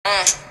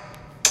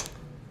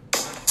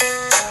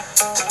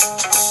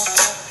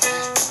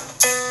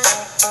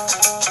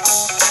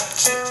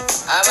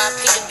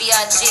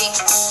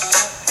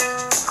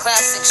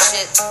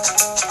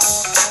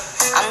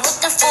I'm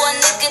looking for a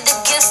nigga to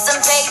give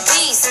some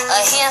babies, a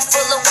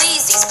handful of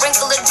Weezy,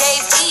 sprinkle of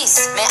Dave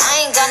East. Man,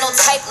 I ain't got no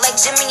type like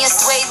Jimmy and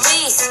Sway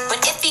Lee,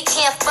 but if he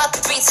can't fuck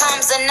 3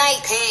 times a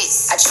night,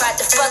 peace. I tried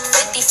to fuck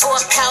 50 for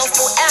a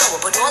powerful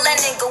hour, but all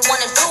that nigga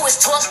wanna do is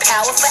talk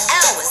power for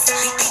hours.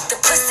 Beat the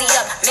pussy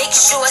up, make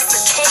sure it's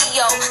a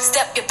KO.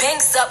 Step your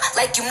banks up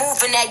like you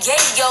moving that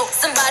yayo.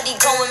 Somebody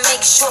go and make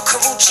sure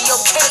Karuchi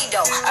okay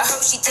though. I heard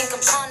she think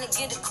I'm trying to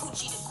get a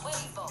coochie to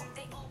Quavo.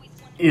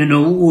 In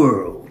a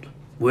world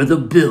where the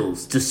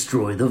Bills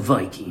destroy the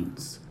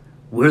Vikings,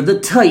 where the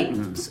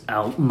Titans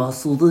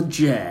outmuscle the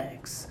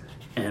Jags,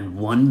 and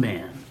one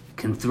man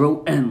can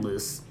throw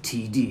endless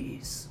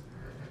TDs,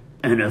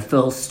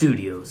 NFL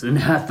Studios and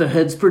Half a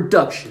Heads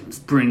Productions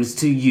brings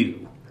to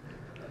you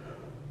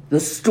the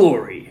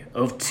story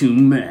of 2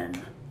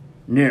 men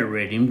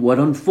narrating what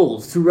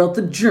unfolds throughout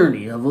the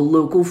journey of a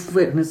local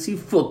fantasy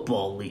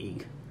football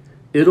league.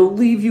 It'll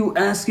leave you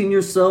asking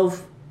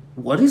yourself,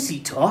 what is he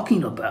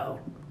talking about?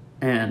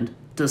 And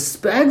does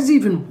Spags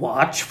even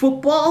watch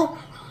football?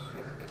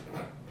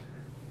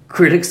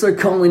 Critics are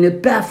calling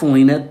it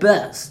baffling at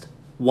best,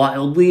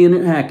 wildly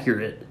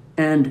inaccurate,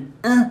 and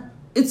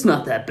it's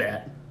not that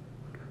bad.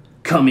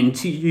 Coming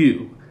to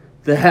you,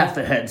 the Half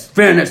a Heads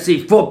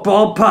Fantasy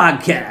Football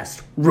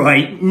Podcast,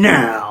 right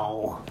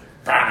now.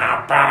 Oh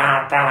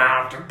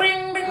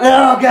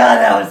god,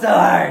 that was so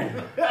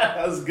hard.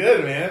 That was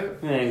good, man.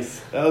 Thanks.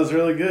 That was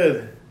really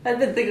good. I've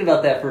been thinking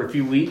about that for a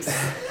few weeks.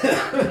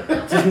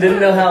 Just didn't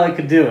know how I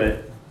could do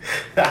it.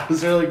 That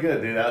was really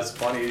good, dude. That was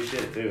funny as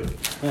shit, too.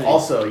 Thanks.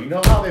 Also, you know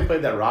how they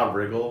played that Rob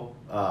Riggle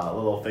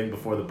little thing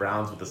before the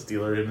Browns with the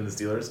Steelers, him and the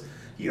Steelers?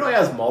 You know he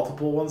has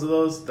multiple ones of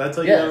those? Did I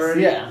tell you that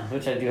already? Yeah,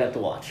 which I do have to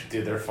watch.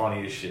 Dude, they're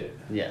funny as shit.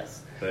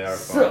 Yes. They are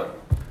funny. So,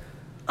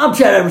 I'm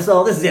Chad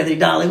Ebersol. This is Anthony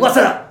Donnelly. What's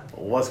up?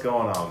 What's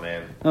going on,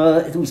 man?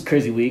 It was a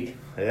crazy week.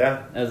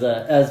 Yeah?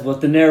 As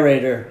what the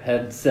narrator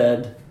had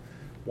said.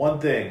 One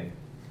thing.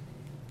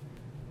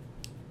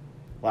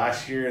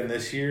 Last year and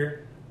this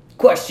year,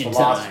 Question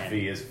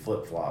philosophy time. is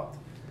flip-flopped.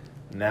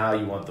 Now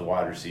you want the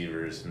wide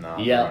receivers, not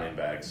the Yep. running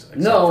backs. Except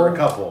No. for a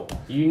couple.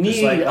 You Just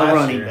need like a last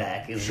running year.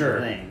 back is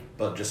Sure. the thing.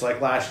 But just like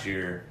last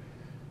year,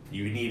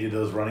 you needed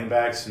those running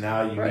backs.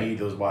 Now you Right. need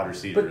those wide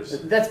receivers.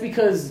 But that's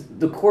because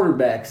the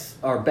quarterbacks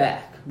are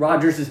back.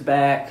 Rodgers is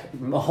back.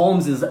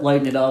 Mahomes is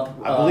lighting it up.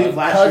 I believe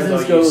last Cousins year,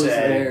 though, you goes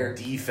said there.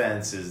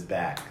 defense is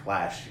back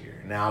last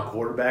year. Now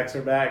quarterbacks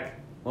are back.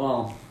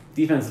 Well,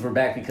 defenses were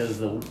back because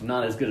the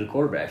not as good as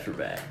quarterbacks were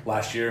back.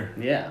 Last year?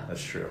 Yeah.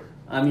 That's true.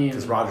 I mean,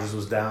 Because Rodgers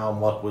was down,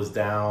 Luck was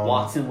down.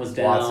 Watson was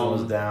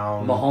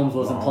down. Mahomes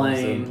wasn't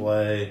playing. Didn't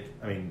play.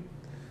 I mean,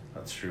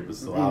 that's true, but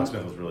still, Alex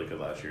Smith was really good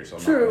last year, so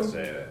I'm True. not going to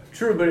say that.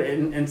 True, but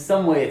in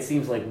some way it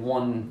seems like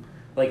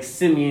like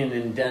Simeon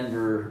in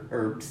Denver,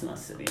 or it's not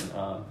Simeon.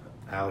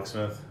 Alex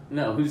Smith?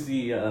 No, who's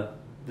the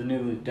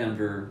new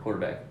Denver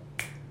quarterback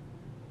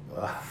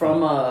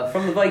from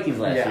the Vikings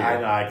last year? Yeah, I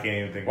know. I can't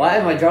even think. Why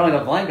of am I it. drawing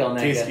a blank on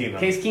that Case guy? Keenum.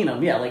 Case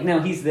Keenum, yeah. Like now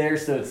he's there,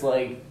 so it's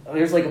like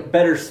there's like a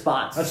better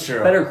spots. That's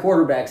true. Better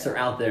quarterbacks are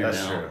out there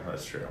That's now. true.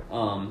 That's true.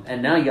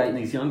 And now you got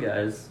these young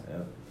guys.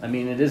 Yeah. I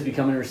mean, it is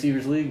becoming a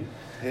receivers league.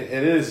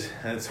 It is,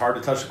 and it's hard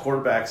to touch the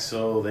quarterbacks,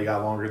 so they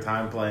got longer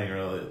time playing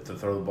really to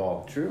throw the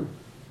ball. True.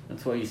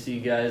 That's why you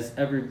see guys,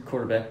 every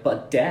quarterback,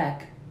 but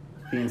Dak,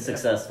 being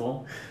successful.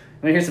 Want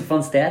to hear some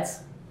fun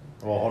stats?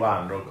 Well, hold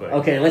on, real quick.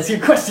 Okay, let's hear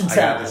question I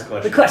got time. this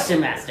question. The question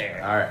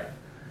master. All right.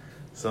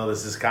 So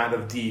this is kind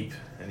of deep,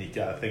 and you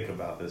got to think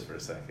about this for a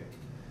second.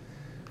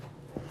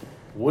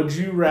 Would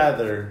you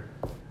rather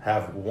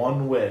have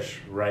one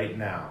wish right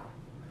now,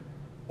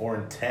 or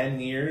in 10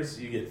 years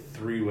you get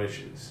 3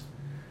 wishes?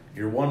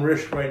 Your one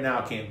wish right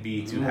now can't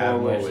be to have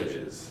more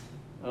wishes.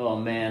 Oh,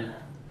 man.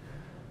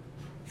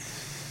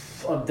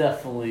 I'm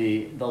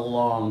definitely the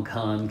long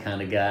con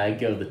kind of guy.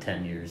 I'd go the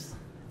 10 years.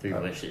 3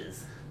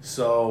 wishes.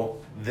 So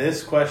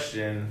this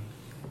question,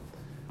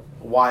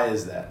 why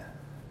is that?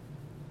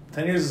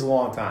 10 years is a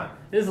long time.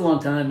 It is a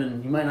long time,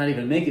 and you might not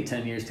even make it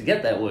 10 years to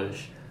get that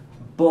wish.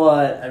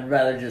 But I'd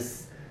rather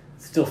just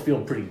still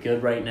feel pretty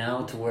good right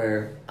now to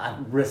where I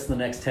risk the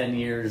next 10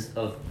 years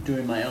of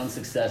doing my own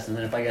success. And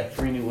then if I got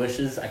 3 new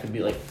wishes, I could be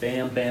like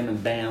bam, bam,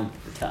 and bam,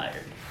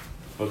 retired.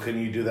 But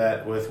couldn't you do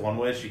that with one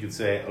wish? You could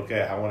say,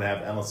 okay, I want to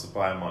have endless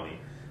supply of money.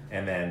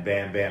 And then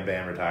bam, bam,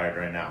 bam, retired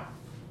right now.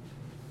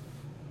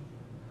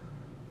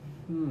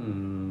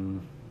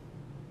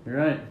 You're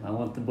right. I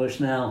want the bush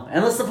now.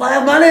 Endless supply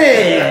of money!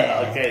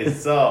 Okay,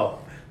 so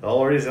the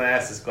whole reason I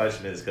asked this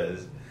question is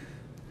because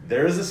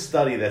there is a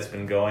study that's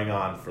been going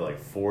on for like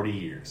 40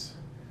 years.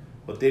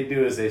 What they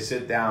do is they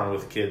sit down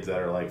with kids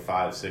that are like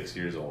 5, 6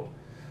 years old.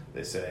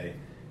 They say,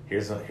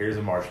 here's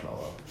a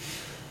marshmallow.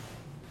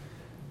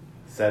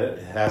 Set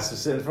it has to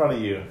sit in front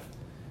of you.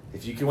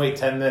 If you can wait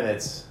 10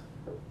 minutes,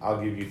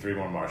 I'll give you 3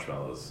 more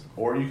marshmallows.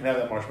 Or you can have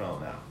that marshmallow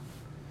now.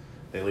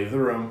 They leave the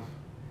room.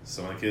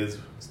 Some of the kids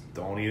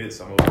don't eat it,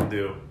 some of them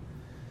do.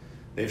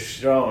 They've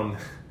shown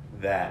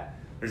that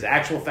there's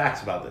actual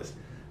facts about this,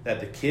 that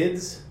the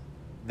kids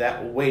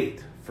that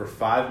wait for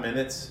 5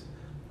 minutes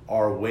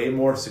are way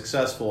more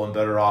successful and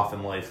better off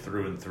in life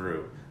through and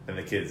through than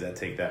the kids that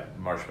take that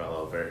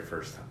marshmallow very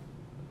first time.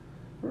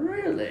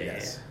 Really?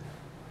 Yes.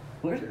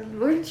 Where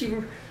did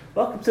you...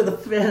 Welcome to the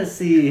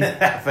Fantasy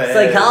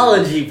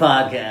Psychology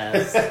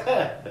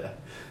Podcast.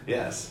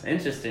 Yes.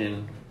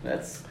 Interesting.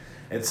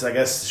 It's, I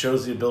guess,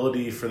 shows the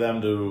ability for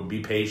them to be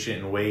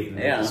patient and wait and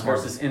make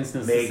versus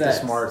instant the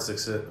success. smart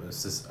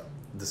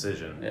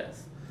decision.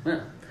 Yes.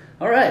 Yeah.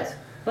 All right.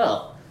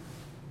 Well,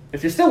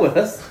 if you're still with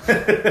us...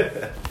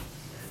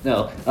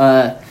 No.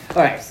 All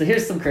right, so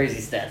here's some crazy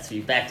stats for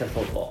you. Back to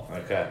football.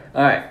 Okay.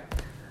 All right.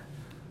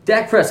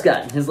 Dak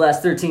Prescott, in his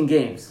last 13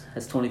 games,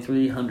 has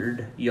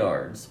 2,300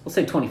 yards. We'll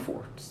say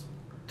 24. It's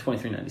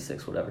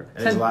 2396, whatever.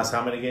 And his last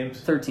how many games?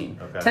 13.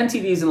 Okay. 10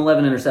 TDs and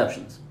 11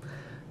 interceptions.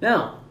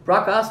 Now,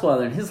 Brock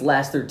Osweiler, in his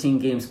last 13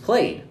 games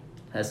played,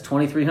 has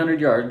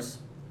 2,300 yards,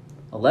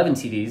 11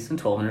 TDs, and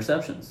 12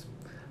 interceptions.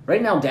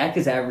 Right now, Dak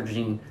is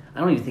averaging, I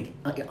don't even think,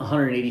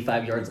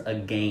 185 yards a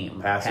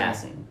game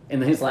passing.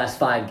 In his last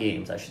 5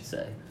 games, I should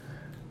say.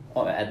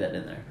 I'll add that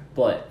in there.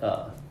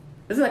 But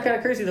isn't that kind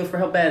of crazy, though, for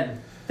how bad...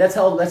 That's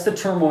the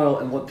turmoil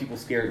and what people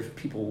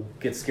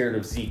get scared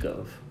of Zeke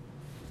of.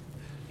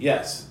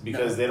 Yes,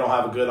 because they don't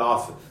have a good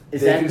off. They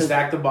can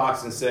stack the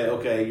box and say,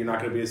 okay, you're not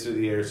going to beat us through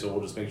the air, so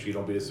we'll just make sure you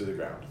don't beat us through the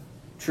ground.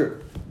 True.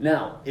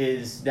 Now,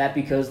 is that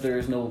because there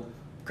is no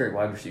great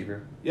wide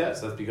receiver?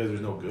 Yes, that's because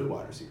there's no good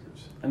wide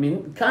receivers. I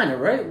mean, kind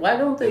of, right? Why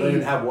don't they... They don't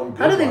even have one good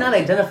How do they not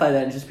wide identify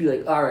that and just be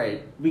like, all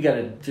right, we got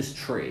to just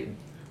trade?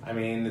 I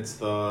mean, I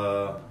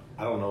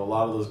don't know, a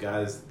lot of those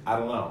guys, I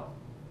don't know.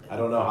 I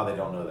don't know how they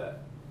don't know that.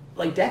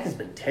 Like, Dak has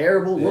been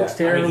terrible, looks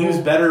terrible. I mean, he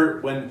was better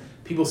when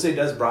people say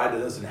Des Bryant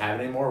doesn't have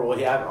it anymore. Well,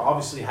 he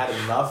obviously had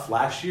enough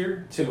last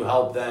year to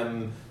help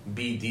them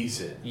be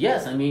decent.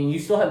 Yes, I mean, you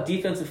still have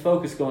defensive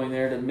focus going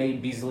there that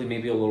made Beasley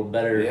maybe a little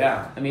better.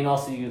 Yeah. I mean,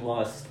 also you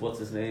lost, what's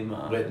his name?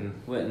 Witten.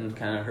 Witten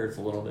kind of hurts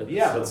a little bit.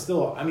 Yeah, but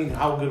still, I mean,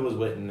 how good was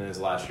Witten in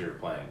his last year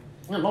playing?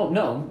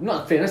 No,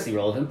 not fantasy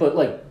relevant, but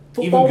like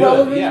football Even good,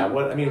 relevant. yeah.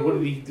 What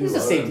did he do? He's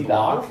a safety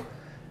valve.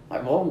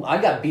 Well, I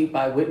got beat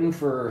by Witten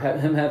for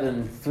him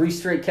having 3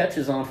 straight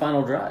catches on a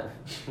final drive.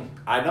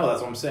 I know,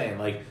 that's what I'm saying.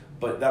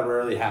 But that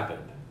rarely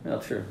happened. Yeah,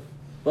 true.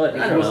 But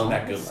he I don't wasn't know.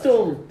 that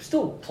good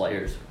Still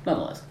players,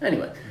 nonetheless.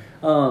 Anyway,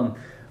 all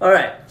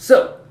right.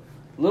 So,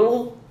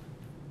 little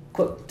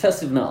quick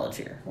test of knowledge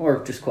here,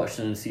 or just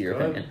question to see your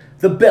opinion.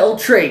 The Bell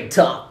trade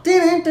talk.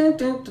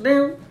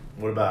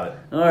 What about it?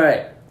 All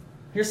right.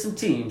 Here's some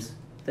teams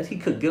that he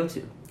could go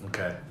to.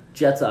 Okay.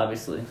 Jets,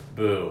 obviously.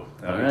 Boo.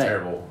 That would be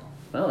terrible.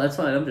 Well, that's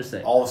fine. I'm just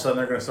saying. All of a sudden,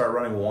 they're going to start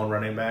running one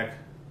running back?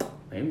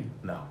 Maybe.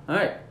 No. All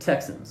right.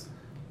 Texans.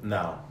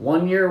 No.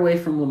 1 year away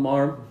from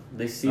Lamar.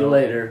 They see you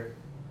later.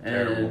 And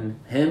Terrible.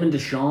 him and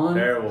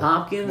Deshaun,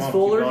 Hopkins, Come on,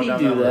 Fuller, keep he going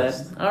do down that that.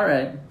 list. All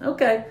right.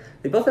 Okay.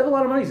 They both have a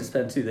lot of money to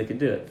spend, too. They could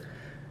do it.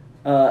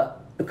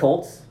 The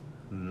Colts.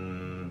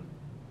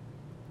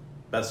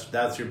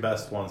 That's your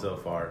best one so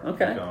far.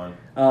 Okay. Keep going.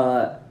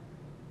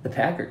 The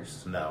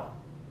Packers. No.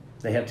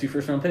 They have 2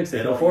 first-round picks. They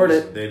can don't afford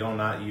use- it. They do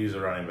not use a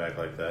running back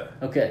like that.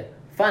 Okay.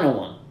 Final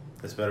one.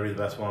 This better be the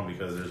best one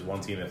because there's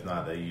one team, if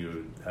not, that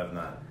you have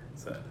not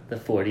said. The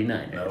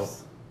 49ers. No.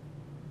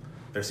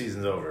 Their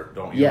season's over. You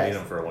don't Yes. need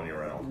them for a 1-year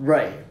rental.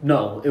 Right.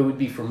 No, it would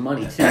be for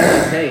money, too.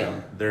 They pay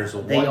them. There's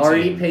one They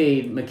already team.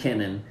 paid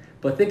McKinnon.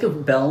 But think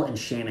of Bell and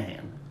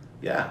Shanahan.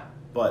 Yeah,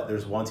 but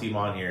there's one team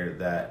on here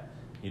that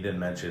you didn't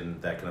mention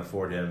that can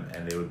afford him,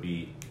 and they would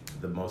be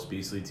the most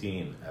beastly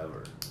team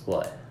ever.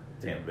 What?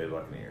 Tampa Bay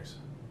Buccaneers.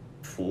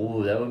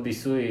 Ooh, that would be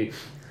sweet.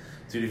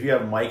 Dude, if you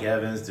have Mike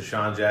Evans,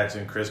 Deshaun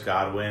Jackson, Chris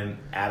Godwin,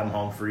 Adam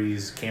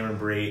Humphries, Cameron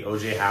Brate,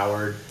 O.J.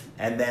 Howard,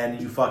 and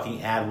then you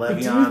fucking add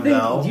Le'Veon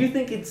Bell. Do you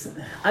think it's...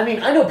 I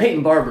mean, I know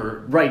Peyton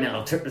Barber right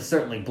now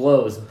certainly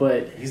blows,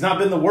 but... He's not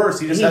been the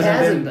worst. He just He hasn't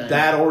hasn't been been.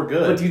 bad or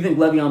good. But do you think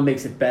Le'Veon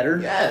makes it better?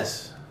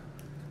 Yes.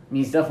 I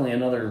mean, he's definitely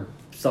another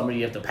somebody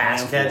you have to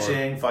Pass plan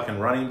catching, fucking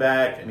running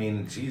back. I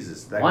mean,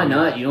 Jesus. Why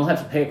not? You don't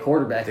have to pay a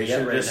quarterback They yet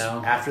should right just,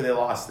 now. after they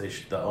lost,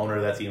 the owner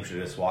of that team should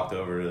have just walked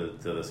over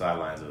to the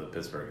sidelines of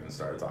Pittsburgh and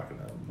started talking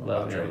to them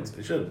about Le'Veon. trades.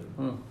 They should.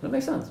 That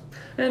makes sense.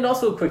 And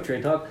also a quick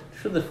trade talk.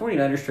 Should the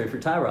 49ers trade for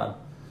Tyrod?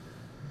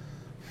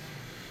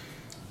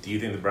 Do you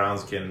think the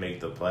Browns can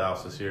make the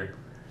playoffs this year?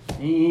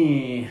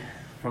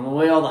 From the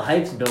way all the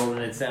hype's building,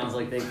 it sounds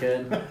like they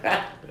could.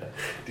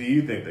 Do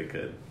you think they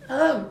could?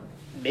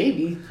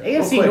 Maybe. AFC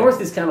Real quick,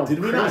 North is kind of Did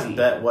we crazy. not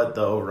bet what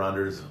the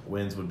over-unders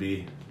wins would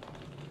be?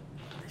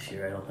 This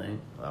year, I don't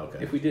think.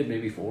 Okay. If we did,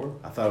 maybe 4.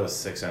 I thought it was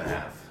 6.5.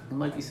 It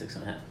might be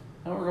 6.5.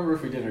 I don't remember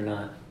if we did or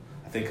not.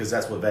 I think because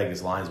that's what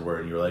Vegas lines were,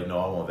 and you were like, no,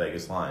 I want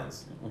Vegas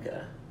lines. Okay.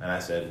 And I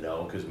said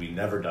no, because we've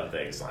never done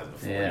Vegas lines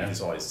before. Yeah. You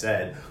just always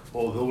said,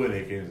 well, they'll win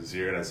 8 games this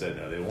year. And I said,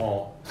 no, they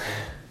won't.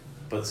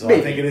 But so Maybe.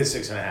 I think it is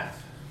 6.5.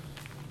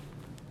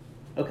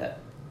 Okay.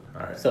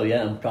 All right. So,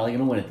 yeah, I'm probably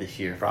going to win it this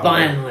year. Probably.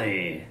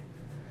 Finally.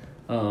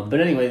 But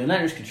anyway, the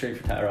Niners could trade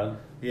for Tyrod.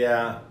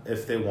 Yeah,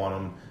 if they want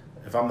him.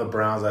 If I'm the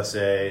Browns, I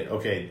say,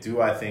 okay,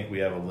 do I think we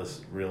have a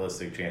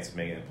realistic chance of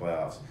making the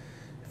playoffs?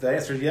 If the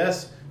answer is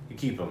yes, you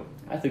keep him.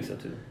 I think so,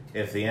 too.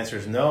 If the answer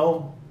is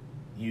no,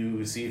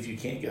 you see if you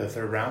can't get a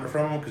third rounder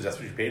from him because that's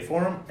what you paid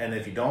for him. And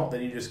if you don't,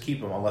 then you just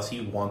keep him unless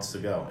he wants to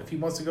go. If he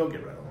wants to go,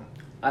 get rid of him.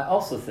 I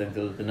also think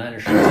that the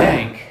Niners should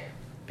tank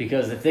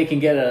because if they can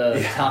get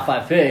a top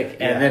 5 pick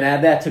and then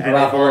add that to And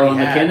they've Garoppolo already and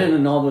had- McKinnon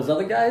and all those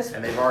other guys,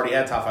 And they've already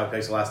had top 5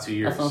 picks the last 2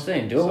 years. that's what I'm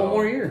saying. Do it So, one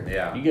more year.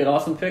 Yeah. You get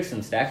awesome picks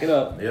and stack it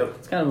up. Yep.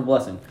 It's kind of a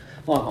blessing.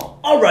 Long haul.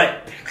 All right.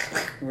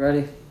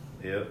 Ready?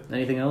 Yep.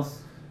 Anything else?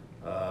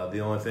 The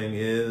only thing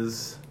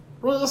is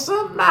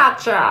some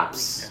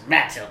matchups.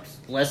 Matchups.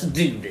 Let's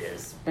do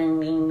this.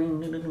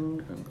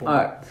 All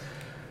right.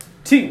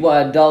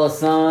 T.Y. Dollar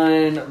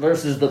Sign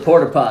versus the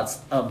Porter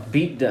Pots. A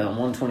beatdown,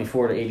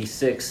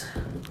 124-86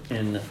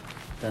 in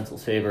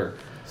Denzel's favor.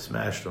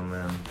 Smashed them,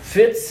 man.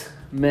 Fitz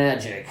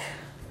Magic.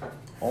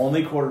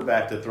 Only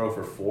quarterback to throw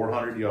for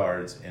 400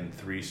 yards in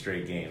 3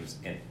 straight games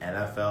in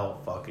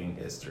NFL fucking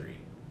history.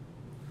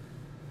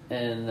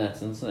 And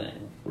that's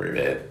insane.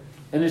 Ribbit.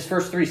 In his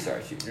first 3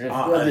 starts of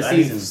the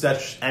season.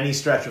 Any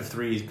stretch of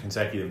 3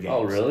 consecutive games.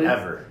 Oh, really?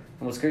 Ever.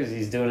 And what's crazy is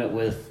he's doing it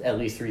with at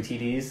least 3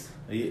 TDs.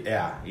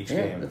 Yeah, each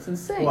Yeah, game. that's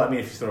insane. Well, I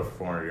mean, if you throw for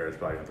 400 yards,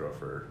 probably going to throw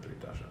for 3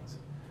 touchdowns.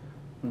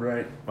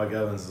 Right. Mike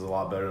Evans is a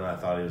lot better than I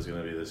thought he was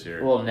going to be this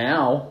year. Well,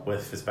 now,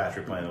 With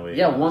Fitzpatrick playing the way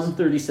yeah, he was.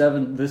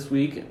 137 this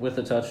week with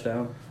a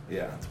touchdown.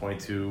 Yeah,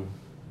 23,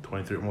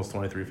 almost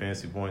 23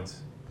 fantasy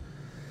points.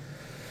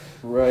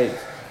 Right.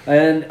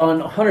 And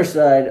on Hunter's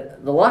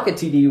side, the Lockett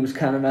TD was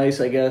kind of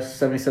nice, I guess.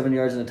 77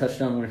 yards and a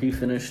touchdown where he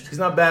finished. He's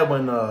not bad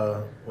when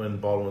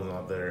Baldwin's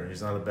not there.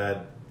 He's not a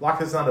bad...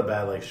 Lockett's not a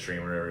bad, like,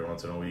 streamer every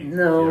once in a week.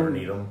 No. If you ever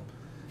need him.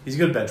 He's a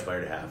good bench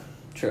player to have.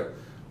 True.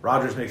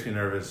 Rodgers makes me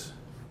nervous.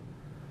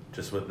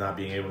 Just with not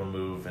being able to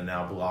move, and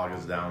now Blog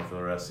is down for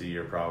the rest of the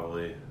year,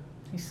 probably.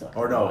 He sucked.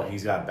 Or no, anyway.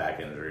 he's got back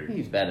injury.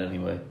 He's bad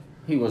anyway.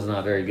 He was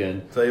not very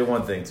good. Tell you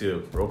one thing,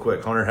 too. Real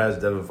quick. Hunter has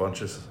Devin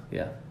Funchess,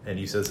 Yeah. and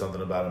you said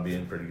something about him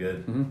being pretty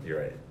good. Mhm. You're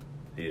right.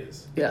 He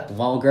is. Yeah.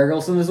 While Greg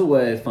Olsen is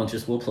away,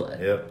 Funchess will play.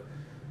 Yep.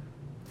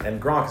 And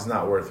Gronk is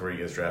not worth where he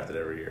gets drafted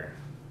every year.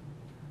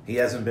 He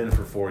hasn't been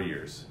for 4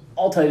 years.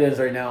 All tight ends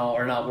right now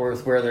are not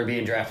worth where they're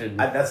being drafted.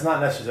 That's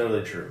not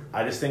necessarily true.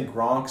 I just think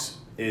Gronk's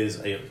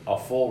is a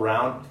full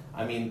round.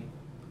 I mean,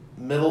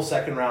 middle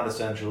second round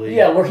essentially.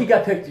 Yeah, where he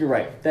got picked, you're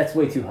right. That's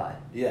way too high.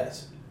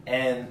 Yes.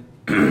 And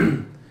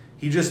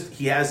he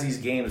has these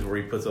games where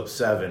he puts up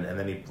 7, and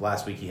then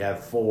last week he had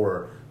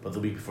 4, but the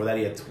week before that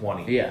he had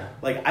 20. Yeah.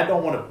 Like, I'd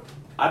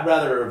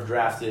rather have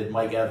drafted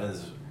Mike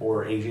Evans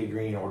or AJ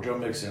Green or Joe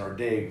Mixon or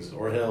Diggs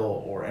or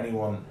Hill or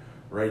anyone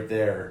right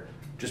there,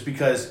 just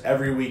because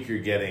every week you're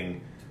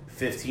getting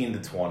 15 to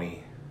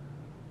 20.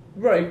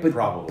 Right, but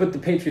Probably. but the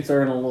Patriots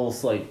are in a little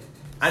slight.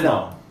 I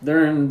know.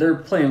 They're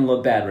playing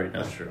look bad right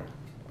now. That's true.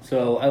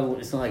 So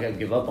it's not like I'd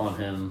give up on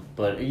him,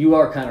 but you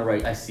are kind of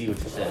right. I see what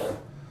you're saying.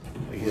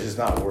 Like, he's just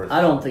not worth it.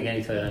 I don't think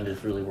any tight end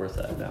is really worth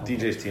that now.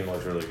 DJ's team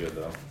looks really good,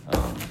 though.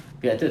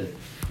 Yeah, it did.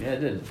 Yeah, it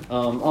did.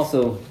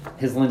 Also,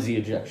 his Lindsey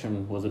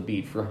ejection was a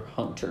beat for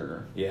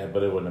Hunter. Yeah,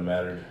 but it wouldn't have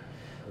mattered.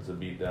 It was a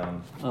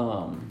beatdown.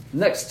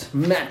 Next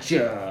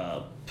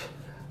matchup.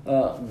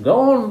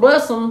 God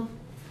bless him.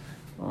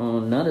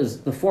 Not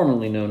as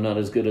formerly known, not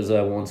as good as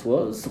I once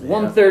was.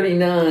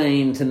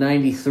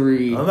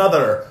 139-93.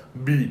 Another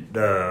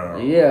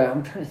beatdown. Yeah,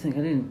 I'm trying to think.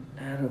 I didn't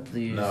add up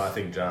these. No, I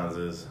think John's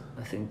is.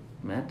 I think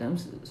Matt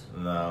Dempsey's.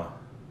 No.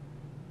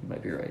 You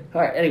might be right.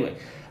 All right. Anyway,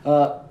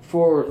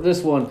 for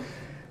this one,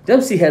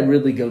 Dempsey had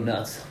Ridley go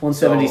nuts.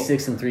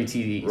 176 and 3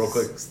 TDs. Real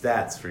quick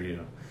stats for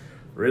you.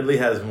 Ridley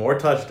has more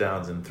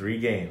touchdowns in 3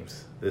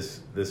 games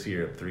this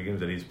year, 3 games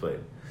that he's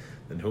played,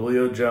 than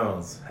Julio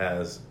Jones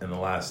has in the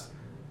last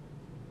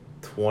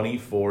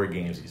 24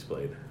 games he's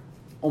played.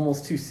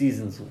 Almost 2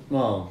 seasons.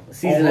 Well, a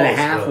season and a Almost,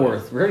 half really.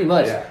 worth. Pretty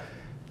much.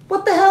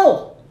 What the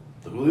hell?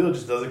 Julio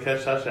just doesn't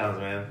catch touchdowns,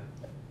 man.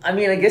 I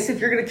mean, I guess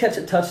if you're going to catch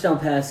a touchdown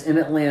pass in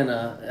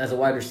Atlanta as a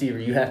wide receiver,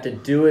 you have to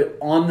do it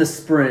on the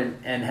sprint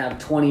and have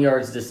 20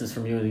 yards distance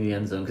from you in the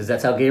end zone, because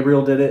that's how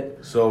Gabriel did it.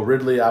 So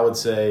Ridley, I would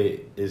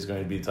say, is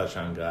going to be a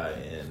touchdown guy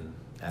in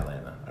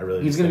Atlanta. I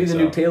really He's going to be the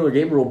new Taylor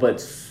Gabriel,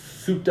 but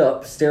souped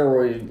up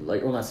steroid,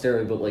 not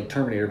steroid, but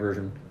Terminator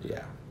version.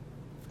 Yeah.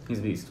 He's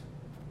a beast.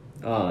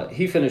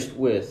 He finished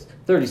with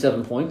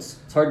 37 points.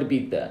 It's hard to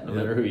beat that, no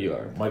matter who you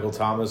are. Michael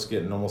Thomas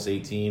getting almost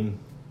 18.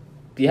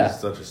 Yeah. He's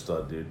such a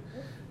stud, dude.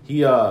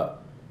 Your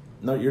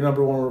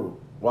number 1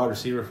 wide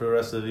receiver for the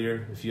rest of the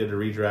year. If you had to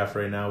redraft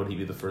right now, would he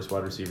be the first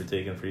wide receiver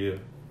taken for you?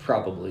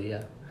 Probably,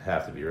 yeah.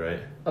 Have to be, right?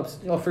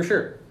 Oh, for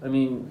sure. I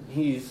mean,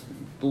 he's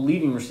the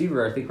leading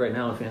receiver, I think, right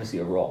now in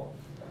fantasy overall.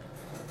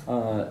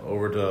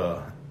 Over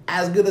to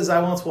as good as I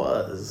once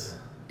was.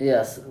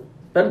 Yes.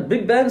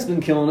 Big Ben's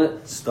been killing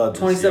it. Stud this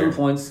 27 year.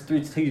 points,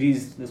 3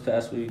 TDs this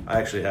past week. I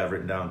actually have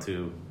written down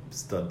too,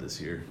 stud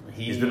this year.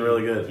 He's been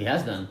really good. He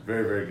has been.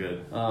 Very, very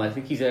good. I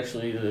think he's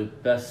actually the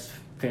best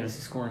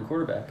fantasy scoring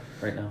quarterback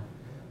right now.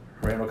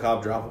 Randall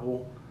Cobb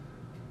droppable?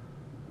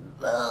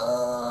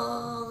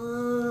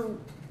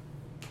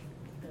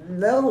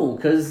 No,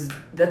 because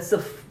that's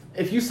the.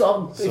 If you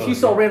saw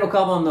Randall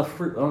Cobb on the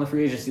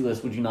free agency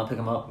list, would you not pick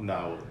him up?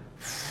 No.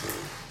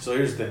 So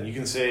here's the thing. You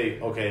can say,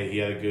 okay, he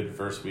had a good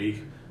first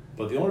week,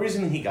 But the only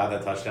reason he got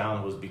that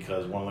touchdown was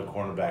because one of the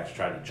cornerbacks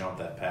tried to jump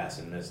that pass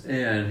and missed it.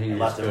 Yeah, and he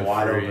left just him go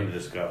wide free. open to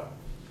just go.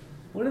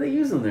 What are they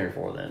using there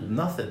for then?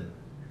 Nothing.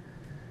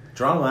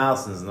 Geronimo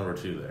Allison's number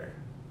 2 there.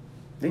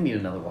 They need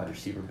another wide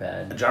receiver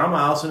bad. Geronimo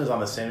Allison is on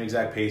the same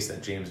exact pace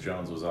that James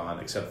Jones was on,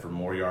 except for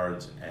more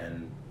yards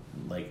and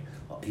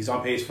he's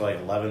on pace for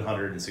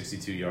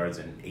 1,162 yards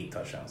and 8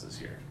 touchdowns this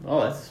year.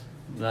 Oh, that's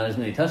not as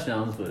many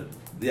touchdowns, but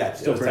Yeah,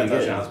 Still it was 10 pretty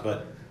good. touchdowns,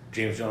 but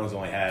James Jones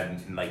only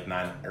had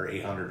 9 or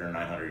 800 or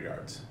 900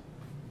 yards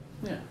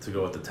yeah. to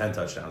go with the 10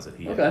 touchdowns that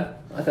he had. Okay,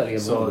 I thought he had more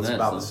So than it's that.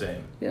 about the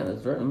same. Yeah,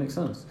 that's right. That makes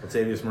sense.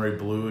 Latavius Murray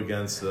blew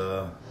against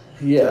the.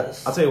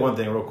 Yes. I'll tell you one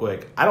thing real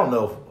quick. I don't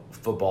know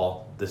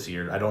football this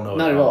year. I don't know.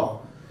 Not at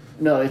all.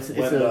 No, it's a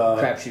When,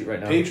 crapshoot right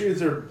now.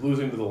 Patriots are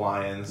losing to the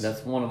Lions.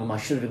 That's one of them. I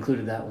should have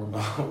included that one.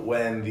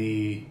 When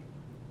the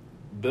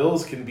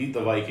Bills can beat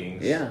the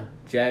Vikings. Yeah,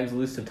 Jags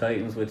lose to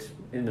Titans, which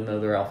even though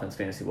their offense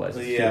fantasy-wise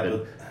is Yeah,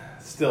 stupid.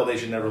 but still, they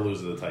should never lose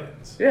to the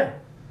Titans. Yeah.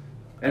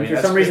 And mean, for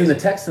that's some reason, crazy. the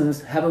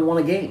Texans haven't won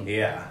a game.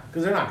 Yeah,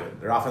 because they're not good.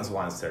 Their offensive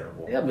line's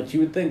terrible. Yeah, but you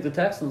would think the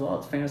Texans,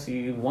 it's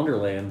fantasy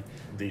wonderland.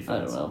 Defense. I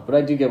don't know. But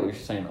I do get what you're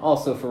saying.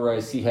 Also, for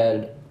Rice, he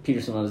had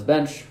Peterson on his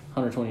bench,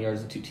 120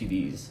 yards and 2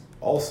 TDs.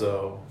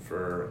 Also,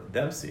 for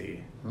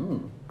Dempsey, Hmm.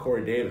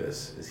 Corey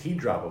Davis, is he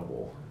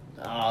droppable?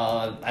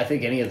 I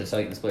think any of the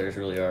Titans players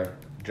really are.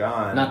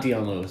 John. Not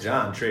Deion Lewis.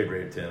 John trade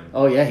raped him.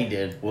 Oh, yeah, he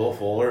did. Will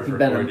Fuller He for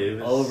bent Corey him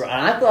Davis. over. And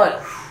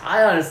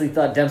I honestly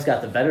thought Demps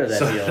got the better of that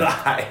So deal. did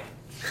I.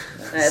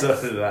 That's-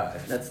 So did I.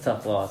 That's a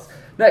tough loss.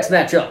 Next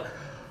matchup.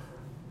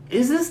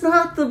 Is this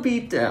not the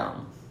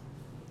beatdown?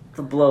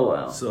 The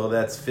blowout. So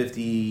that's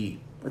 57.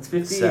 It's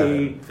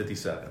 58.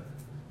 57.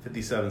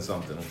 57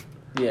 something.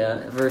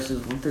 Yeah, versus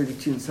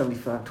 132 and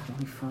 75,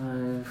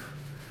 25.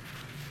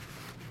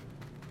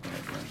 Oh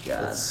my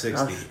god. That's 60.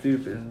 How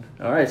stupid.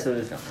 Alright, so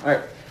it's gone.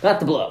 Alright, not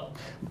the blow.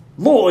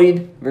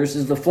 Lloyd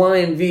versus the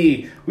Flying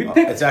V. We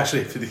picked. It's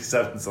actually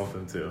 57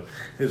 something too.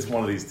 It's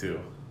one of these two.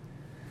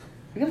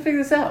 We gotta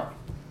figure this out.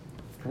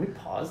 Can we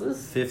pause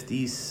this?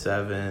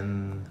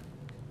 57.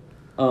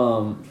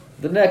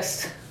 The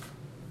next.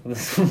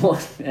 This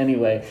one,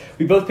 anyway.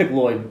 We both picked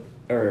Lloyd,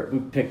 or we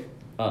picked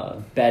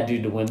Bad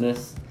Dude to win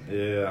this.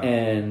 Yeah.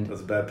 And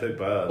That's a bad pick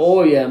by us.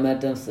 oh yeah, Matt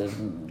Dempsey says,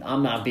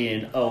 I'm not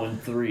being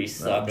 0-3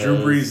 suckers. Drew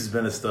Brees has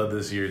been a stud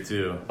this year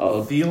too.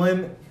 Oh.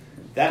 Thielen,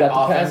 that Got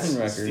the offense, passing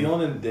record.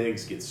 Thielen and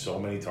Diggs get so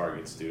many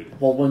targets, dude.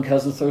 Well, when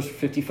Cousins throws for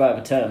 55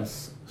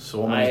 attempts,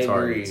 So many I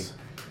targets.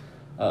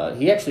 agree.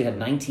 He actually had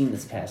 19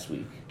 this past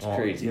week. It's Well,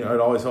 crazy. You know,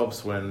 it always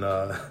helps when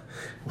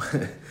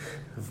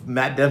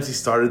Matt Dempsey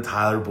started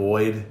Tyler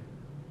Boyd.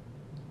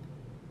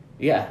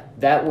 Yeah,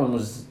 that one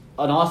was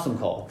an awesome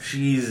call.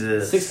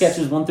 Jesus. 6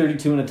 catches,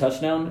 132 and a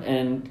touchdown,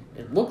 and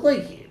it looked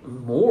like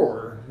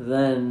more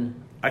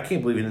than... I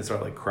can't believe he didn't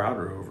start like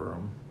Crowder over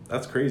him.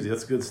 That's crazy.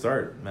 That's a good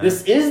start, man.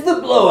 This is the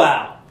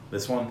blowout.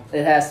 This one?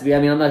 It has to be. I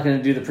mean, I'm not going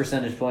to do the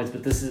percentage points,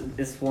 but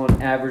this one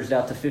averaged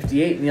out to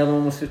 58, and the other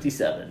one was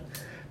 57.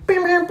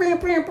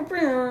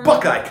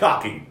 Buckeye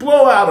cocky.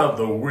 Blowout of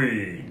the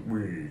week.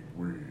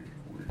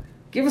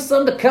 Give us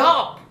something to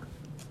cop.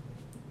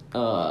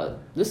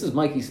 This is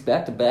Mikey's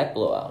back-to-back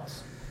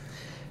blowouts.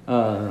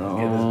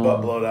 Get his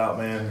butt blowed out,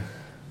 man.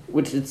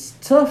 Which it's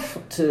tough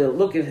to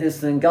look at his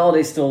thing.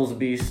 Galladay still is a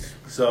beast.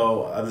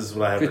 So, this is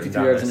what I have written 52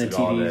 down yards next and to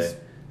the Galladay. TDs.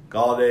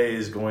 Galladay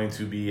is going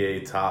to be a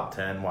top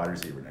 10 wide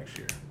receiver next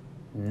year.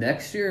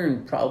 Next year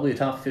and probably a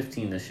top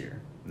 15 this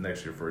year.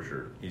 Next year for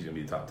sure. He's going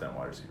to be a top 10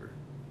 wide receiver.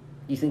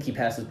 You think he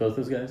passes both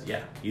those guys?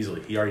 Yeah,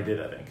 easily. He already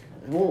did, I think.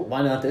 Well,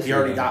 why not this He year?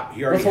 already then? got-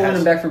 he already What's holding has-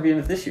 him back from being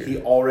it this year?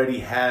 He's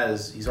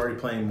already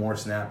playing more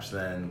snaps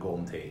than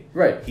Golden Tate.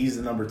 Right. He's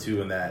the number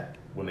 2 in that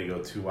when they go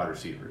 2 wide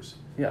receivers.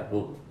 Yeah,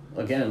 well,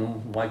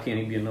 again, why can't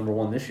he be a number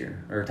 1 this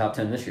year? Or top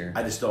 10 this year?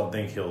 I just don't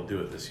think he'll do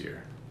it this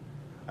year.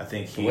 I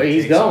think he The way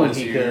he's takes on going, this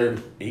he year.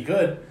 could. He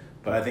could,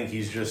 but I think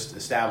he's just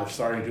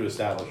starting to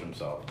establish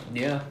himself.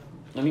 Yeah.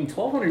 I mean,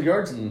 1,200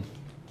 yards and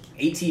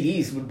 8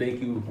 TDs would make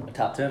you a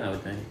top 10, I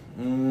would think.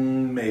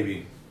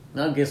 Maybe.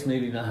 I guess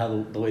maybe not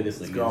how the way this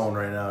league is going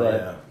right now,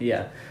 but,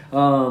 yeah.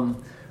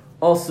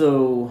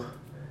 Also,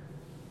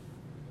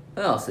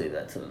 I'll save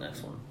that to the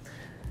next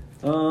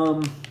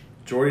one.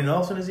 Jordy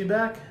Nelson, is he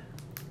back?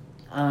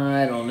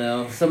 I don't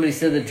know. Somebody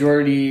said that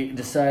Jordy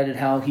decided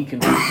how he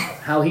can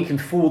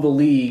fool the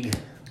league,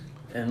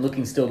 and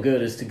looking still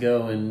good is to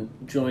go and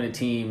join a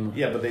team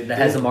Yeah, but that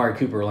has Amari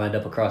Cooper lined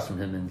up across from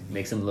him and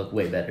makes him look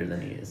way better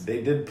than he is.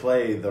 They did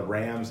play the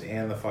Rams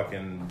and the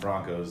fucking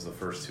Broncos the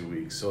first 2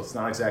 weeks, so it's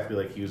not exactly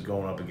like he was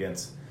going up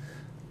against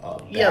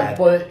Yeah, bad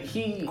but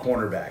he...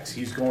 cornerbacks.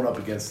 He's going up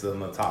against the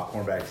top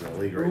cornerbacks in the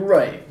league right now.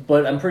 Right,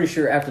 but I'm pretty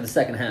sure after the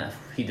second half,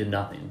 he did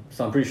nothing.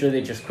 So I'm pretty sure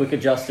they just quick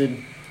adjusted,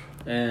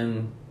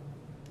 and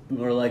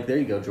we're like, there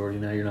you go, Jordy,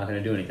 now you're not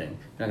going to do anything.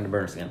 You're not going to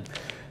burn us again.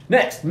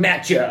 Next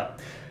matchup,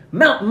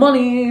 Mount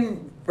Money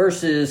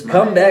versus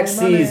Comeback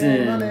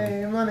Season.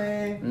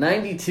 Money.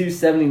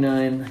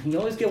 92-79. You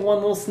always get one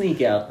little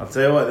sneak out. I'll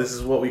tell you what, this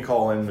is what we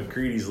call in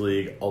McCready's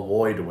league a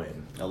Lloyd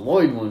win. A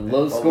Lloyd one,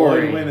 low A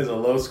scoring. Lloyd win is a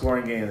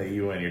low-scoring game that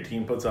you win. Your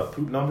team puts up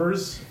poop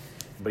numbers,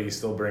 but you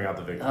still bring out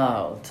the victory.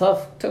 Oh,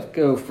 tough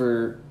go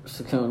for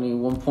Saccone.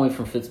 1 point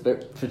from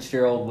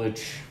Fitzgerald,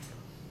 which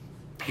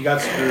He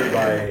got screwed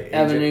by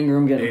Evan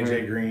Ingram getting AJ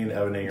hurt. Green,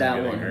 Evan Ingram that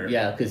getting one, hurt.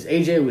 yeah, because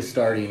AJ was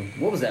starting.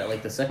 What was that,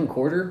 like the second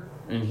quarter,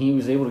 and he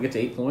was able to get to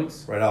 8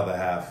 points Right out of the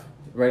half.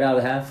 right out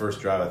of the half.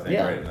 First drive, I think,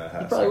 yeah, right in that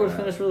half. he probably would have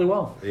second finished really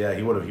well. half. Yeah,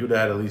 he would have. He would have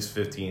had at least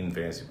 15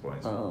 fantasy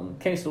points.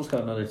 Kenny Stills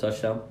got another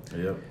touchdown.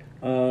 Yep.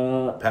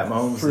 Uh, Pat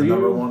Mahomes, for the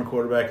number you- one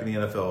quarterback in the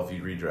NFL if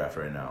you redraft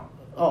right now.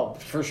 Oh,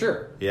 for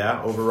sure.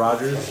 Yeah, over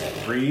Rodgers,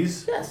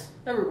 Breeze. Yes.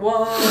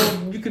 Well,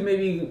 you could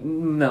maybe.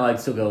 No, I'd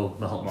still go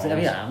Mahomes.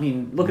 Mahomes. Yeah, I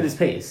mean, look at his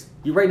pace.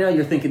 Right now,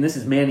 you're thinking this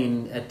is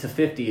Manning to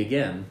 50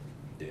 again.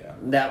 Yeah,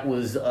 That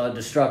was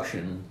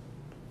destruction.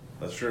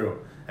 that's true.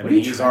 I What are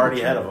mean, you he's trying to already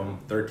do? ahead of him,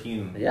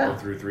 13 Yeah.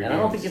 through 3 and games.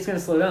 I don't think it's going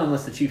to slow down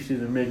unless the Chiefs do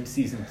their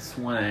mid-season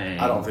swing.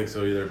 I don't think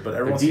so either. But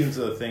everyone def- seems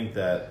to think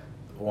that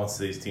once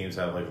these teams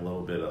have like a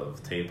little bit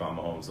of tape on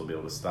Mahomes, they'll be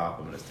able to stop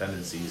him and his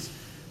tendencies.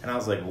 And I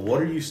was like,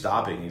 what are you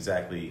stopping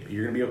exactly?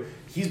 You're gonna be able.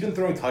 He's been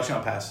throwing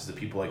touchdown passes to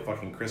people like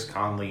fucking Chris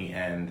Conley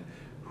and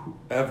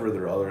whoever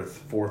their other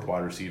fourth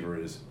wide receiver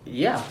is.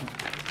 Yeah.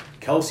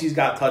 Kelsey's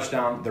got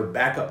touchdown. Their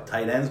backup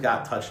tight ends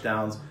got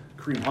touchdowns.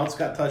 Kareem Hunt's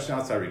got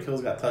touchdowns. Tyreek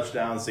Hill's got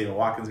touchdowns. Sammy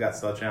Watkins got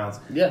touchdowns.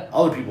 Yeah.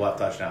 Other people have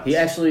touchdowns. He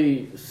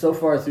actually, so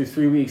far through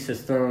 3 weeks,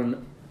 has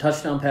thrown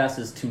touchdown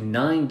passes to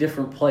 9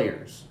 different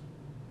players.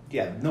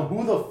 Yeah. No.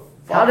 Who the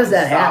fuck How does is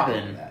that stopping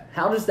happen? that?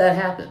 How does that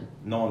happen?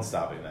 No one's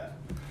stopping that.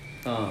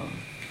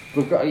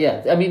 But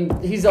yeah, I mean,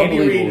 he's Andy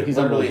unbelievable. Reid He's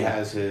literally unbelievable.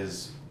 has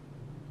his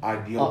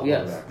ideal Oh,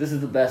 yes. quarterback. This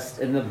is the best,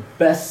 and the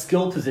best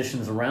skill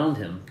positions around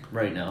him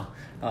right now.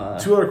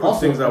 Two other quick also-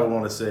 things I would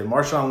want to say.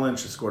 Marshawn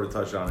Lynch has scored a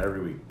touchdown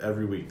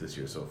every week this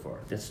year so far.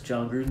 That's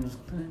John Gruden's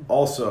thing.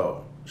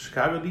 Also,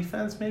 Chicago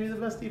defense, maybe the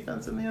best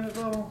defense in the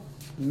NFL.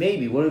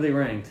 Maybe. What are they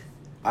ranked?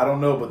 I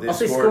don't know, but they I'll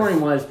say scored.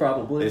 scoring-wise,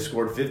 probably. They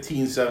scored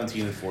 15,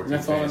 17, and 14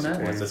 That's all that fantasy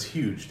matters. points. That's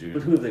huge, But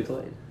dude. who have they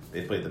played?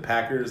 They played the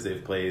Packers.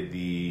 They've played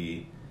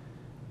the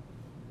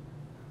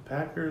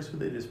Packers. Who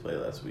they just play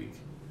last week?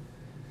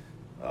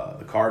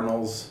 The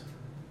Cardinals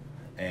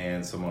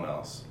and someone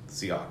else. The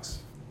Seahawks.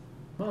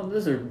 Well,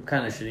 those are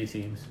kind of shitty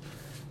teams.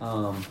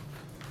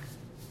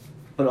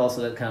 But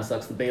also, that kind of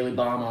sucks. The Bailey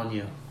bomb on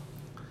you.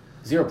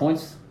 0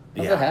 points?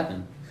 How'd Yeah. that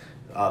happen?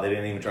 They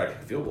didn't even try to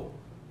kick a field goal.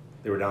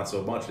 They were down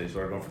so much they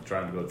started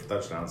trying to go for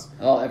touchdowns.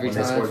 Oh, every when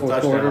time, they scored a fourth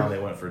touchdown, quarter. they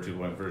went for a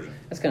 2-point version.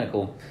 That's kind of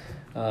cool.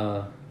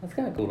 That's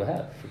kind of cool to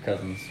have for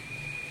Cousins.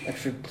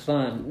 Extra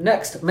fun.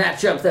 Next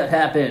matchup that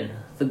happened.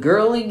 The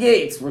Gurley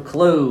Gates were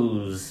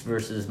closed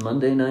versus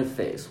Monday Night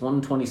Face.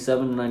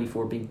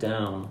 127-94 beat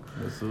down.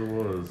 Yes, it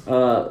was.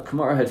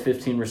 Kamara had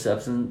 15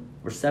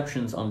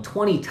 receptions on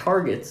 20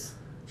 targets.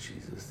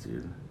 Jesus,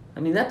 dude. I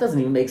mean, that doesn't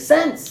even make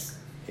sense.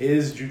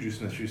 Is Juju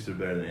Smith-Schuster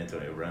better than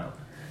Antonio Brown?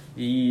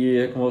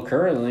 Yeah, well,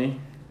 currently.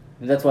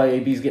 That's why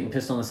AB's getting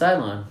pissed on the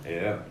sideline.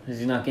 Yeah. Because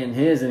he's not getting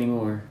his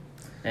anymore.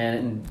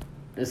 And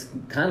it's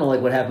kind of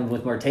like what happened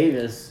with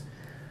Martavis,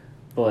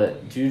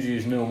 but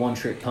Juju's no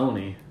one-trick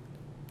pony.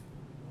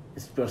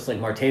 It's just like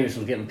Martavis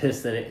was getting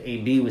pissed that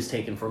AB was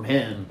taken from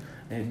him.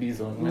 And AB's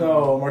like,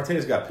 No,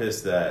 Martinez got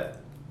pissed that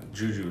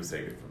Juju was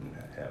taken from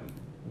him.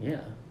 Yeah.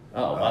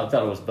 Oh, I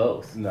thought it was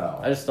both. No.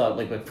 I just thought,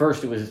 like, at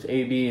first it was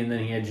AB, and then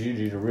he had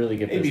Juju to really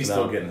get pissed AB's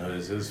still about. getting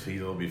his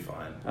feet will be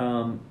fine.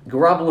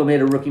 Garoppolo made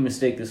a rookie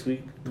mistake this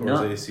week.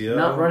 Towards ACL?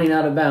 Not running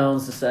out of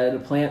bounds, decided to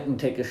plant and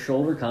take a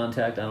shoulder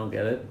contact. I don't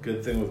get it.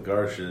 Good thing with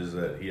Garsh is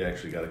that he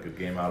actually got a good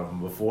game out of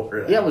him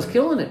before. Yeah, was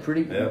killing it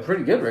pretty Yep.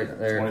 good right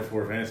there.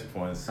 24 fantasy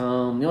points. The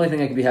only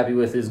thing I could be happy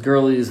with is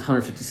Gurley's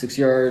 156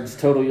 yards,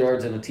 total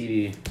yards, and a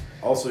TD.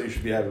 Also, you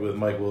should be happy with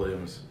Mike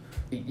Williams.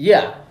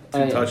 Yeah.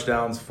 2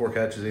 touchdowns, 4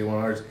 catches, 81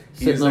 yards.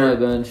 Sitting on my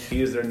bench.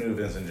 He is their new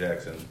Vincent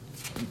Jackson.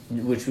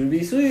 Which would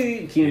be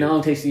sweet. Keenan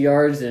Allen takes the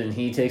yards, and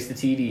he takes the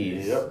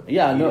TDs. Yep.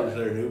 Yeah, He no. is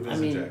their new I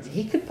Vincent mean, Jackson.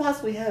 he could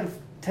possibly have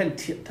 10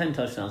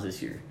 touchdowns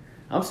this year.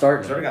 I'm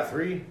starting He's already him. got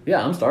 3.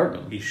 Yeah, I'm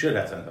starting him. He should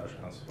have 10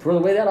 touchdowns. For the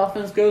way that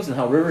offense goes and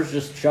how Rivers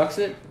just chucks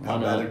it. How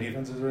on bad a- their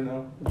defense is right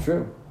now?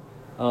 True.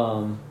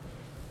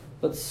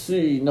 Let's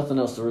see. Nothing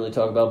else to really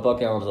talk about.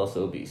 Buck Allen's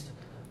also a beast.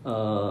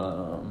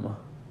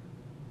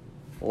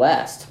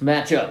 Last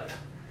matchup.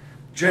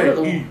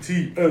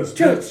 Jets,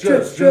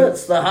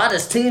 Jets, the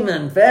hottest team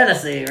in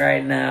fantasy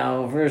right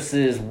now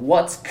versus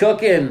what's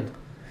cooking.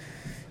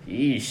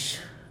 Yeesh.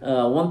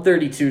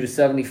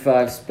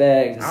 132-75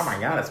 Spags. Oh my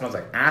god, it smells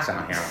like ass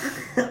out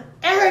here.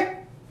 Eric!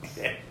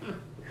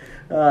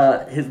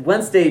 His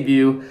Wentz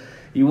debut,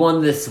 he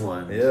won this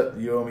one. Yep,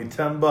 you owe me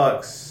 $10.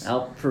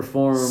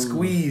 Outperformed.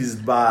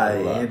 Squeezed by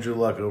Luck. Andrew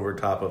Luck over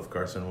top of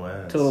Carson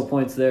Wentz. Total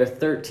points there,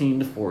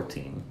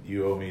 13-14.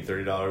 You owe me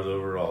 $30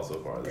 overall so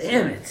far this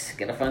Damn year. it.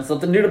 Gotta find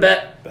something new to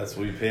bet. That's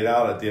what we paid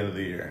out at the end of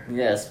the year.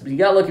 Yes, but you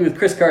got lucky with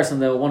Chris Carson,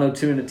 though.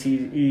 102 and a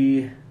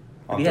TD.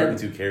 On He had-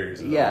 32 carries.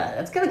 though. Yeah,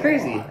 that's kind of That's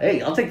a crazy. lot.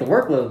 Hey, I'll take the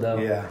workload, though.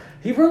 Yeah.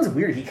 He runs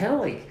weird. He kind of,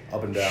 like,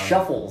 Up and down.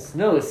 shuffles.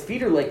 No, his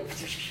feet are, like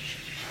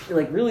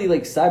really,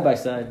 like,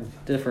 side-by-side.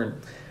 Different.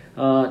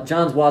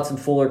 Johns Watson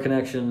Fuller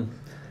connection.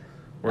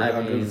 Working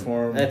out good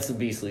for him. That's a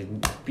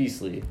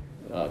beastly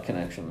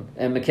connection.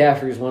 And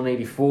McCaffrey's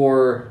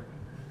 184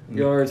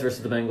 yards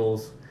versus the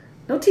Bengals.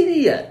 No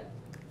TD yet.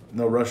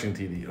 No rushing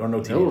TD or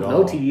no TD No, at all.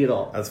 no TD at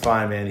all. That's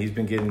fine, man. He's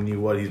been giving you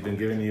what he's been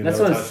giving you. That's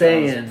no what I'm touchdowns.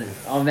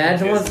 saying.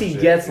 Imagine Gives once a he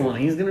shit, gets dude. one,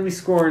 he's going to be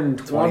scoring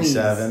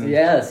 27.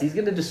 Yes, he's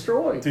going to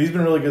destroy. Dude, he's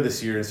been really good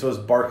this year, and so has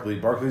Barkley.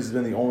 Barkley's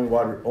been the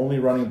only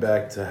running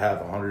back to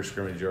have 100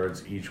 scrimmage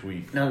yards each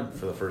week Now-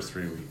 for the first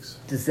 3 weeks.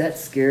 Does that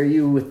scare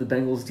you with the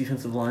Bengals'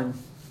 defensive line?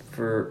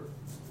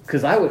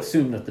 Because I would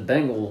assume that the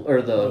Bengals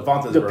or the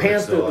Devonta's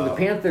Burfict's still the out.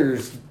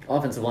 Panthers'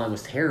 offensive line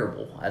was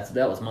terrible.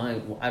 That was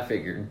I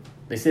figured.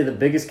 They say the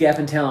biggest gap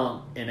in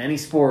talent in any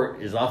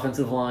sport is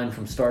offensive line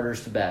from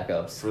starters to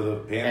backups. For the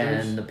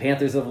Panthers? And the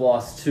Panthers have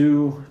lost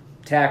 2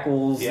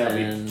 tackles. Yeah,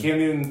 and Cam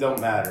Newton don't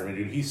matter, man,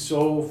 dude. He's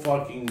so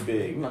fucking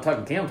big. I'm not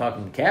talking Cam, I'm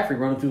talking McCaffrey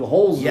running through the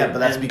holes. Yeah, but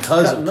that's and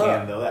because cutting of up.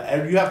 Cam,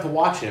 though. You have to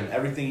watch him.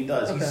 Everything he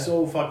does, Okay. he's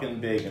so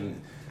fucking big,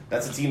 and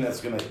that's a team that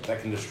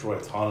can destroy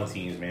a ton of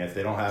teams, man. If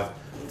they don't have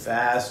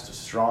fast,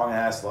 strong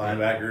ass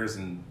linebackers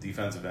and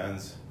defensive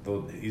ends,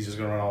 he's just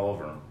gonna run all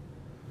over them.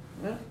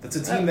 Yeah. That's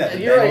a team that the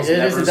You're right. Bengals It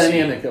never is a see.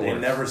 dynamic that They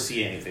works. never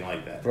see anything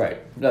like that. Right.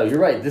 No, you're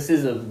right. This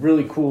is a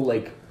really cool,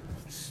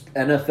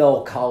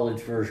 NFL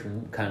college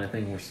version kind of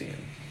thing we're seeing.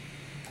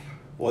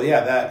 Well,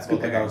 yeah, that's Good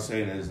what like pick. I was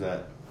saying is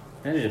that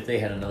Imagine if they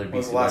had another when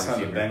was the decent last wide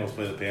time the receiver. Bengals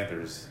played the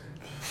Panthers?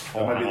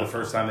 That might be the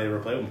first time they ever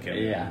played with Cam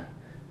Newton.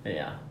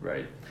 Yeah,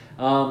 right.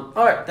 All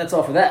right, that's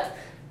all for that.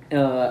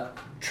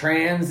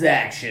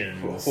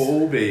 Transactions.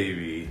 Oh,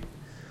 baby.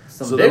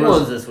 Some So big there was-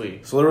 ones this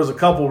week. So there was a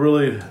couple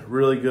really,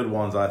 really good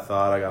ones, I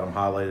thought. I got them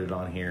highlighted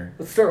on here.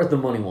 Let's start with the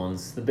money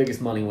ones. The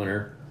biggest money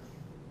winner.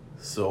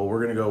 So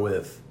we're going to go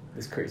with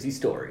This crazy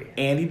story.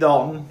 Andy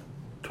Dalton,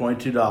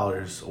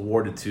 $22,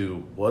 awarded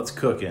to What's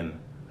Cooking,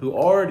 who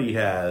already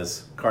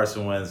has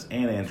Carson Wentz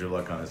and Andrew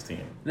Luck on his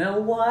team. Now,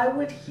 why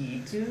would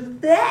he do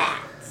that?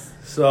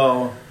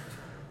 So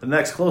the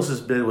next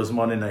closest bid was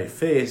Monday Night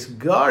Face,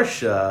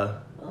 Garsha,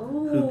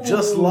 who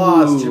just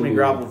lost Jimmy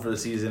Garoppolo for the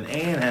season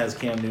and has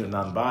Cam Newton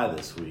on bye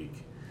this week.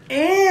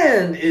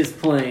 And is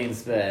playing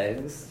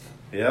Spags.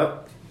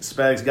 Yep.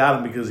 Spags got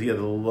him because he had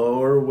a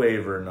lower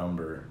waiver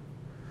number.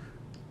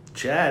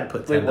 Chad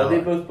put $10. Wait, what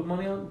did they both put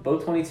money on?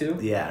 Both 22?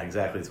 Yeah,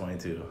 exactly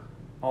 22.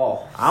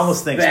 Oh. I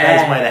almost think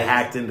Spags might have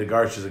hacked into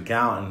Garsha's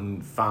account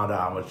and found out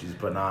how much he's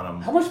putting on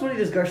him. How much money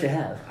does Garsha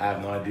have? I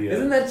have no idea.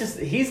 Isn't that just,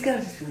 he's got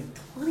to just be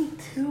like,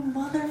 22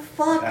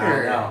 motherfucker.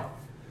 I know.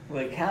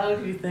 Like, how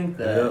do you think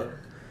that? Yep.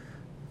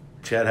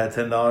 Chad had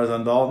 $10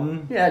 on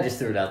Dalton. Yeah, I just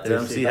threw it out there.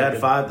 Dempsey See if I had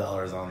could-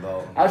 $5 on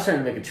Dalton. I was trying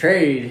to make a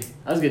trade.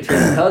 I was going to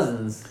trade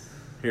Cousins.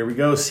 Here we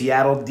go.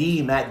 Seattle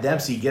D. Matt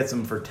Dempsey gets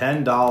him for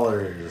 $10.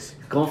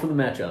 Going for the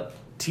matchup.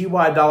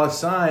 TY Dollar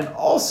Sign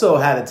also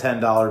had a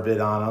 $10 bid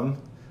on him.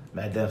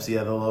 Matt Dempsey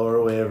had the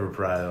lower waiver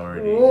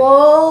priority.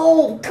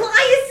 Whoa,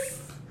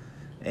 guys!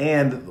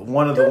 And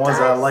one of the ones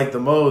I like the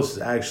most,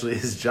 actually,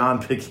 is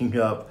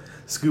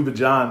Scuba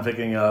John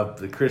picking up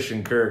the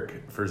Christian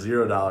Kirk for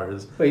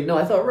 $0. Wait, no,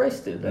 I thought Rice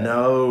did that.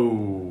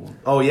 No.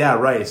 Oh, yeah,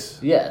 Rice.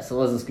 Yes, it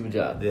wasn't Scuba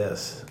John.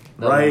 Yes.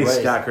 No, Rice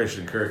Rice. got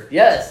Christian Kirk.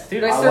 Yes,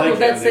 dude, I I circled like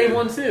that him, same dude.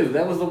 one too.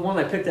 That was the one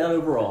I picked out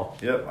overall.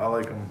 Yep, I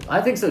like him.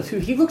 I think so too.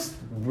 He looks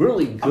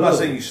really good. I'm not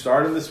saying you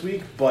start him this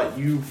week, but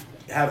you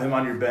have him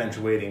on your bench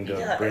waiting to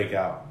Yeah. break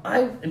out.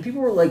 And people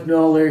were like,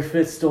 "No, Larry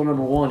Fitz still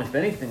number one." If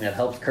anything, that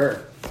helps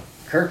Kirk.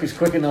 Kirk is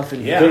quick enough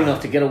and Yeah. good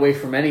enough to get away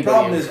from The anybody.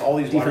 problem is all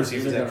these wide Defenses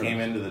receivers are that gonna- came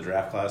into the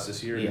draft class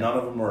this year, Yeah. none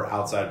of them were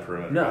outside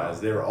perimeter No.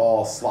 guys. They were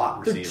all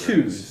slot They're receivers.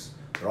 twos.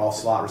 They're all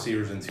slot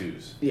receivers and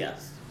twos.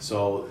 Yes.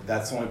 So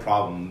that's the only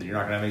problem. You're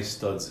not going to have any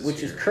studs this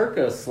Which year. is Kirk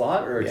a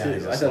slot or a Yeah, two?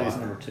 he's a I thought he was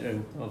slot. number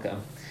two. Okay.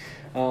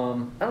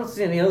 I don't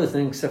see any other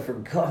thing except for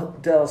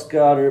Dallas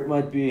Goddard.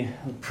 Might be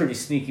a pretty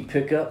sneaky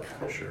pickup.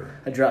 Sure.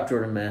 I dropped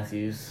Jordan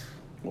Matthews.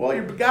 Well,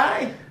 your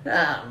guy.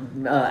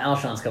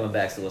 Alshon's coming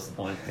back, so what's the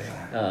point?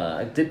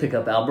 I did pick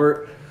up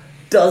Albert.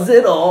 Does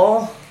it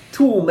all.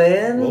 Tool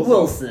man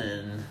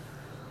Wilson.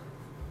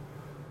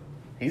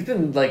 He's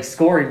been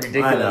scoring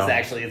ridiculous. I know.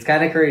 Actually, it's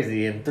kind of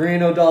crazy. And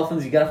 3-0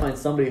 Dolphins, you got to find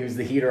somebody who's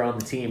the heater on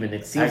the team, and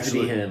it seems to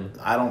be him.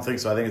 I don't think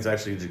so. I think it's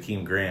actually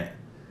Jakeem Grant.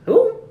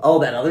 Who? Oh,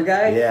 that other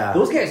guy. Yeah.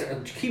 Those guys.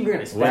 Jakeem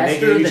Grant is When they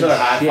faster gave each than other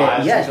high shit.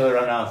 fives, Yes. each other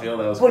running down the field,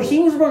 that was But cool. he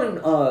was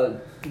running.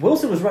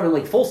 Wilson was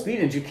running full speed,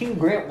 and Jakeem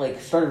Grant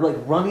started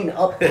running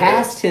up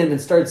past him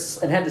and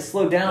had to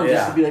slow down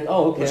just to be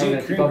oh, okay. Well, I'm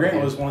gonna keep Jakeem up with Grant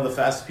him. was one of the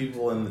fastest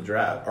people in the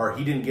draft, or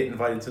he didn't get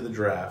invited to the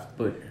draft.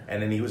 But-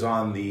 and then he was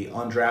on the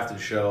undrafted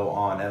show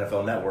on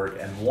NFL Network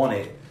and won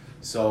it.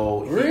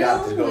 So he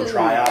got to go Really?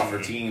 try out for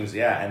teams,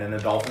 yeah. And then the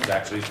Dolphins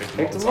actually picked him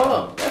Picked up. him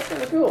up. That's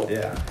kind of cool.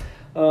 Yeah.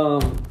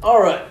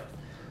 All right.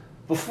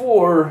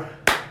 Before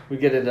we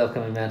get into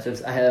upcoming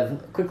matchups, I have a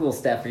quick little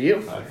stat for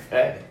you.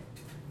 Okay.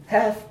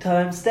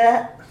 Halftime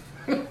stat.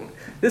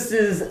 This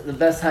is the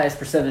best highest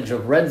percentage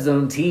of red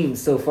zone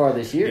teams so far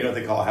this year. You know what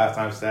they call a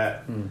halftime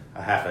stat?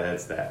 A half a head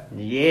stat.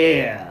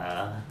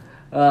 Yeah.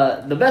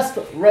 The best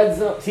red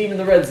zone team in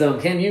the red zone.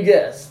 Can you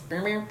guess?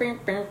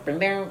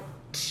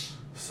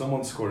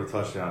 Someone scored a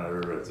touchdown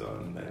every red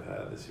zone they've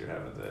had this year,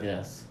 haven't they?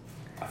 Yes.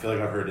 I feel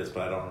like I've heard this,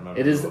 but I don't remember.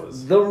 It is who it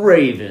was. the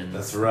Ravens.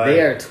 That's right.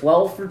 They are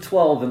 12 for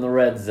 12 in the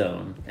red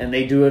zone, and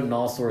they do it in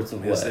all sorts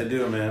of Yes, ways. they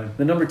do, man.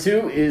 The number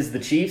 2 is the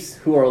Chiefs,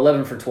 who are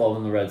 11 for 12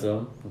 in the red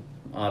zone,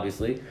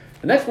 obviously.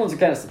 The next ones are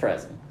kind of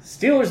surprising.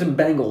 Steelers and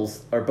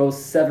Bengals are both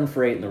 7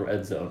 for 8 in the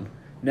red zone.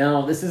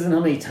 Now, this isn't how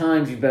many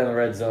times you've been in the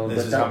red zone, This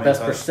but is how that many best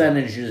touchdowns.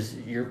 percentage is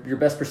your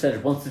best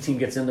percentage. Once the team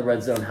gets in the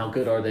red zone, how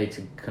good are they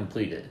to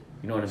complete it?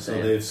 You know what I'm So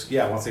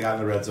saying? once they got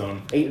in the red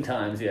zone, 8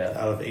 times, yeah.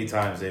 out of 8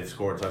 times, they've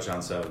scored a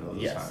touchdown 7 of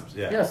those Yes. times.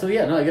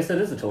 No, I guess that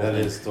is a total. That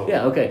is total.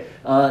 Yeah, okay.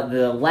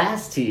 The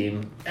last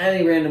team,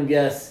 any random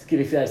guess, give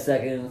me 5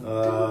 seconds.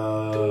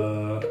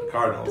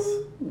 Cardinals.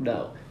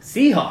 No.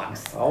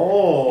 Seahawks.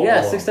 Oh.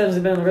 Yeah, 6 times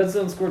they've been in the red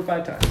zone, scored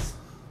 5 times.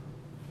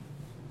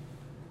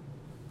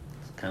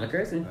 It's kind of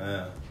crazy.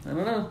 Yeah. I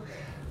don't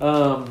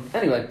know.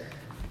 Anyway,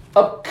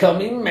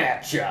 upcoming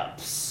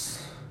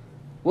matchups.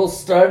 We'll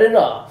start it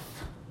off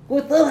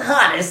with the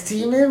hottest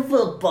team in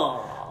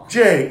football.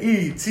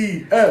 Jets.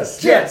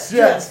 Jets.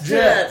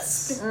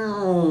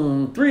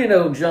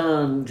 3-0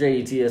 John,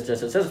 Jets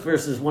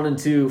versus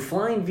 1-2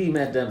 Flying V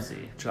Matt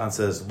Dempsey. John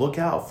says, "Look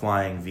out,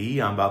 Flying V!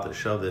 I'm about to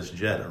shove this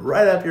jet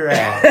right up your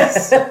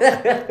ass."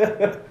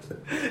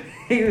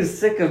 He was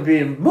sick of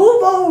being,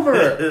 move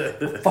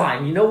over!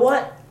 Fine, you know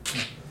what?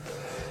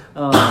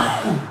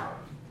 Wrong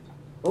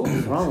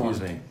one.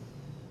 Excuse me.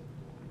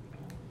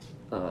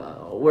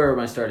 Where am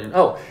I starting?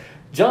 Oh,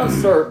 John's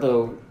start,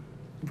 though,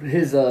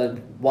 his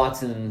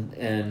Watson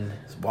and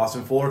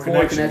Boston Fuller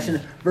Fuller connection.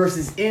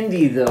 versus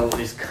Indy, though,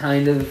 is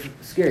kind of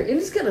scary.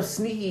 Indy's got a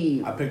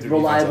sneaky, I picked their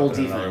reliable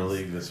defense up in another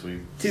defense. league this week.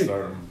 Dude,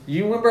 Start 'em.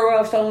 you remember what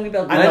I was telling you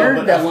about I know, Leonard,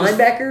 but that I just-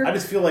 linebacker? I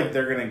just feel like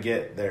they're gonna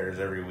get theirs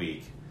every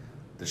week.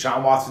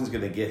 Deshaun Watson's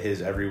gonna get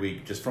his every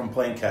week just from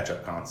playing catch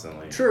up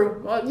constantly.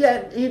 True.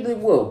 Yeah, he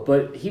will,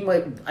 but he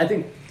might. I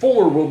think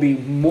Fuller will be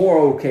more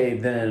okay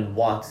than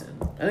Watson.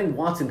 I think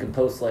Watson could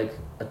post like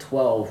a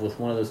 12 with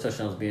one of those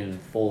touchdowns being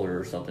Fuller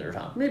or something or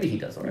Tom. Maybe he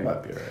does all He right.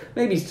 might be all right.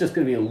 Maybe he's just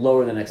going to be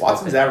lower than expected.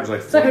 Watson's average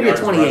like It's not 40 going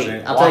to be a yards 28.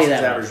 rushing. I'll tell you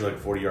Watson's that. average like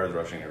 40 yards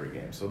rushing every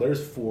game. So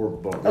there's 4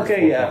 bonus.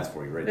 Okay, yeah. Points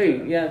for you right Hey,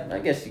 there. yeah, I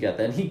guess you got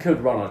that. And he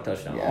could run on a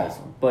touchdown Yeah.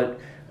 also. But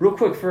real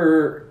quick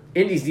for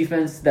Indy's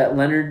defense, that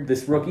Leonard,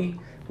 this rookie,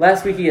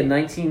 last week he had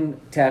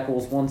 19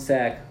 tackles, 1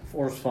 sack,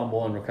 forced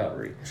fumble, and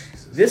recovery.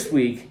 This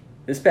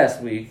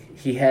past week,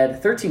 he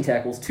had 13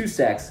 tackles, 2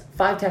 sacks,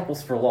 5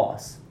 tackles for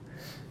loss.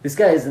 This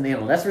guy is an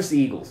animal. That's versus the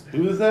Eagles.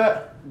 Who is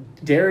that?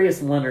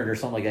 Darius Leonard or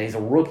something like that. He's a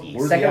rookie,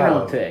 Where's second he out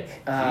round of? pick. Jesus.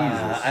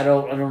 I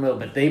don't know,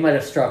 but they might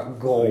have struck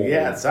gold.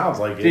 Yeah, it sounds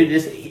like it. Dude,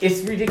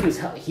 it's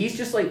ridiculous. He's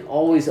just like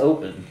always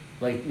open.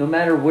 Like no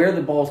matter where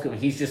the ball's coming,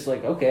 he's just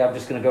like, okay, I'm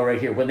just gonna go right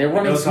here. When they're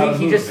running knows how to sweep,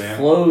 he move, just man.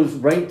 flows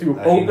right through He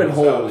open knows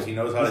holes. He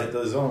knows how to hit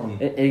the zone.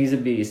 And he's a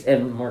beast.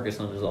 And Marcus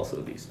Hunt is also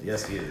a beast.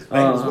 Yes, he is.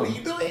 Bengals, what are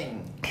you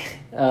doing?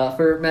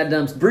 For Matt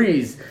Dumps,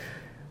 Breeze,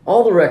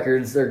 all the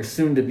records are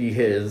soon to be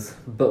his,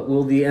 but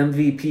will the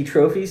MVP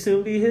trophy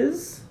soon be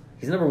his?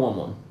 He's never won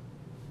one.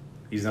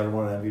 He's never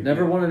won an MVP.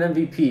 Never won an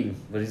MVP,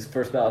 but he's the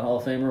first ballot Hall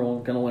of Famer.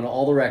 Going to win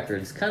all the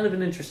records. Kind of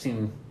an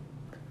interesting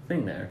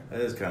thing there. That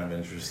is kind of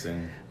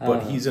interesting.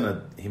 But he's in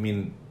a. I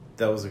mean,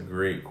 that was a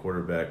great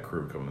quarterback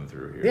crew coming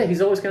through here. Yeah,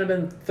 he's always kind of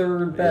been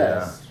third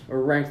best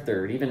or ranked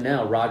third. Even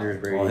now,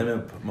 Rodgers, Brady. Well, him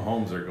and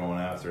Mahomes are going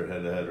after it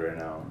head to head right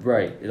now.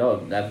 Right.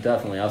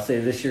 Definitely. I'll say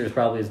this year is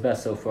probably his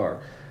best so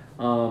far.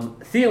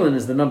 Thielen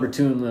is the number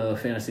 2 in the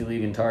fantasy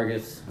league in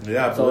targets.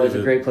 Yeah, I it's always a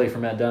believe it. great play for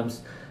Matt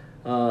Dumps.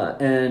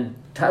 And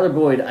Tyler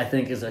Boyd, I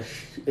think, is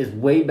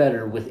way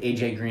better with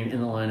AJ Green in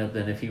the lineup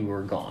than if he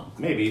were gone.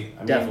 Maybe.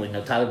 I Definitely.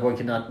 No, Tyler Boyd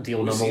cannot deal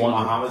We've number seen one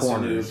Mohamed Sanu,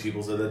 corners.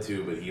 people said that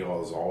too, but he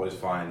was always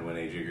fine when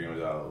AJ Green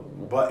was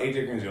out. But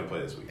AJ Green's going to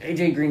play this week.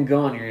 AJ Green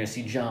gone, you're going to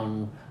see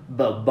John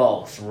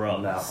Boss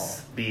Ruggs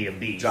No. be a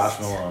beast. Josh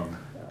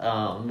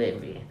Malone.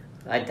 Maybe.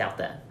 I doubt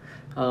that.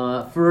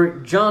 For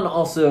John,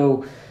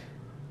 also,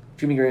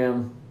 Jimmy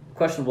Graham,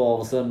 questionable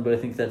all of a sudden, but I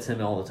think that's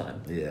him all the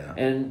time. Yeah.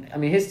 And, I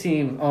mean, his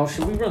team,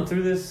 should we run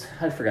through this?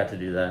 I forgot to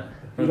do that.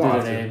 We Run don't through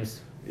have their to.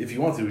 names. If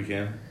you want to, we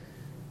can.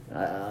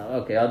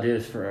 Okay, I'll do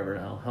this forever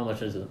now. How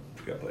much is it?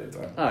 We got plenty of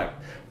time. All right.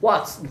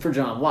 Watson for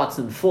John.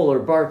 Watson, Fuller,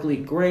 Barkley,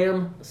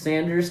 Graham,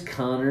 Sanders,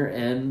 Connor,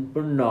 and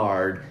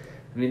Bernard.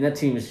 I mean, that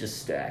team is just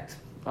stacked.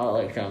 I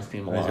like John's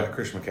team a And he's lot. got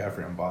Chris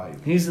McCaffrey on bye.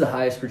 He's the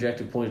highest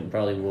projected point and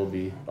probably will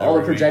be. All the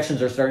Every week.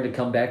 projections are starting to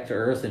come back to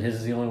earth, and his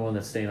is the only one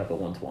that's staying up at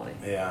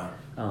 120. Yeah.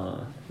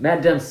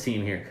 Matt Demp's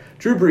team here.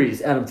 Drew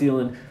Brees, Adam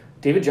Thielen,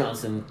 David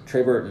Johnson,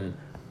 Trey Burton,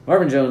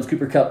 Marvin Jones,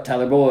 Cooper Kupp,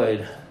 Tyler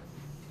Boyd.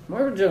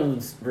 Marvin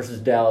Jones versus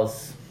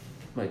Dallas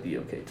might be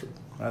okay, too.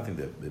 I think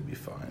they'd be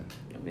fine.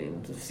 I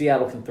mean, if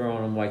Seattle can throw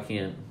on them, why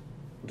can't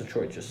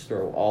Detroit just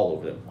throw all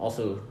over them?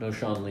 Also, no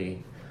Sean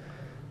Lee.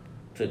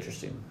 It's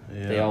interesting.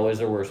 Yeah. They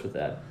always are worse with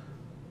that.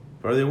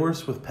 But are they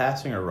worse with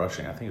passing or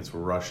rushing? I think it's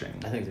rushing.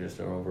 I think they're just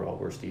their overall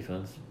worst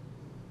defense.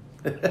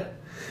 They're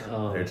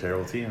a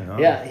terrible team, huh?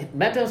 Yeah,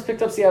 Matt Jones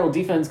picked up Seattle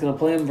defense, going to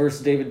play him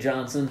versus David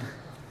Johnson.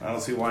 I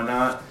don't see why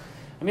not.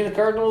 I mean, the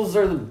Cardinals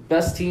are the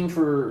best team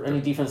for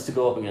any defense to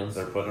go up against.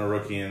 They're putting a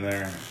rookie in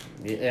there.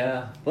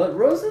 Yeah, but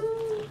Rosen,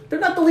 They're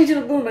not the Legion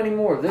of Boom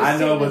anymore. They're I know,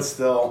 sitting but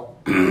still,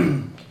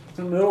 in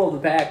the middle of the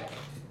pack.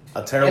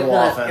 a terrible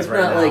offense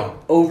right now. Like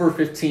over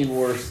 15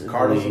 worse.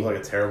 Cardinals look like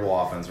a terrible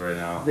offense right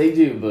now. They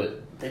do,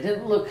 but they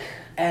didn't look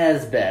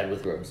as bad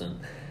with Rosen.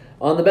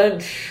 On the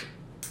bench,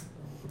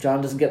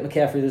 John doesn't get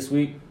McCaffrey this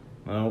week.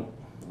 No.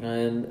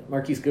 And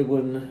Marquise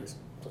Goodwin,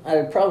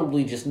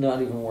 probably just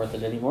not even worth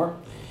it anymore.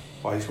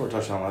 Wow, he scored a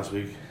touchdown last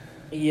week.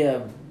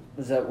 Yeah,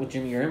 is that with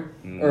Jimmy Graham?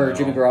 No. Or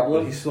Jimmy Garoppolo?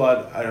 But he still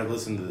had, I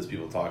listened to these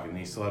people talking,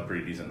 he still had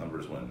pretty decent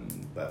numbers when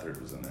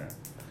Beathard was in there.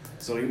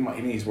 So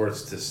he's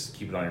worth just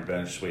keep it on your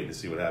bench, just waiting to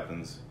see what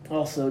happens.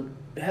 Also,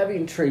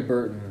 having Trey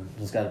Burton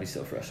has got to be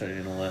so frustrating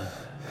in a way.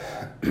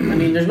 I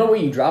mean, there's no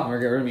way you drop him or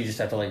get rid of him. You just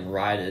have to, like,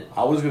 ride it.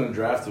 I was going to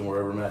draft him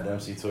wherever Matt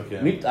Dempsey took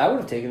him. I would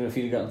have taken him if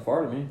he'd have gotten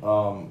far to me.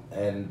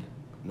 And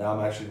now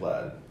I'm actually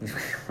glad.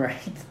 Right?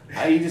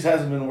 He just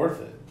hasn't been worth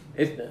it.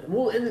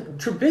 And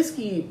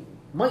Trubisky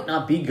might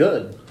not be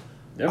good.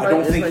 I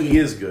don't think he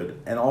is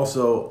good. And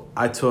also,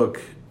 I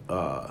took...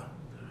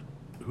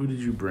 who did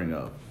you bring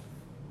up?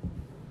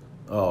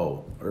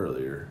 Oh,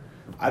 earlier.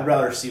 I'd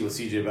rather see what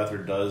C.J.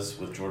 Beathard does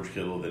with George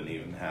Kittle than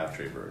even have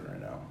Trey Burton right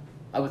now.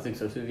 I would think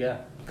so too, yeah.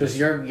 Because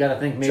you got to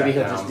think maybe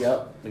he'll just...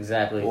 Yep,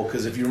 exactly. Well,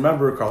 because if you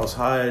remember, Carlos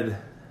Hyde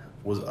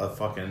was a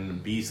fucking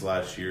beast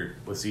last year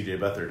with C.J.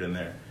 Beathard in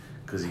there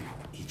because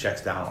he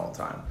checks down all the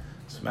time.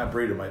 So Matt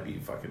Breida might be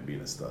fucking being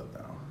a stud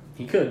now.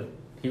 He could.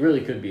 He really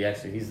could be,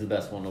 actually. He's the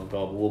best one of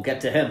all, but we'll get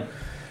to him.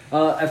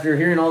 After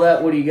hearing all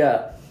that, what do you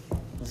got?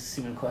 Let's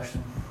see my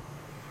question.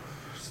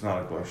 It's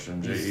not a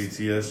question. Jets.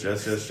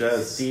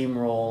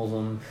 Steamrolls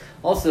them.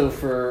 Also,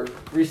 for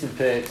recent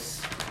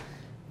picks,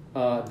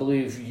 I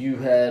believe you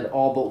had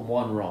all but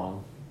one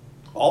wrong.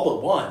 All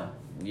but one?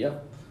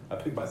 Yep. I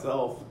picked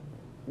myself.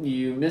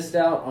 You missed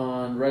out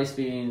on Rice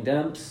being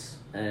Demps,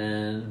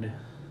 and...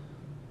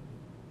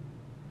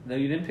 No,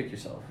 you didn't pick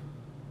yourself.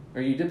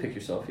 Or you did pick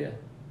yourself, yeah.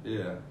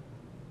 Yeah.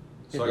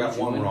 So Yeah, I got didn't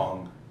you one win?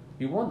 wrong.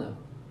 You won, though.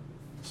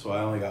 So I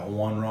only got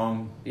one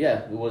wrong?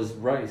 Yeah, it was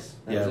Rice.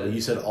 That Yeah, was but it. you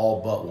said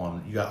all but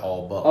one. You got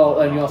all but Oh,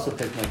 one and you wrong. also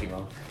picked Mikey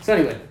wrong. So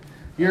anyway,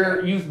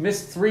 you've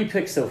missed 3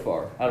 picks so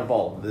far out of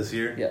all of them. This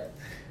year? Yeah.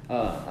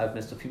 I've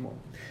missed a few more.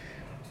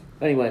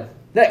 Anyway,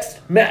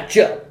 next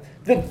matchup.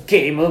 The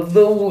game of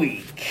the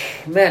week.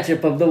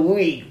 Matchup of the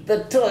week.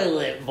 The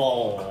toilet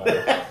bowl.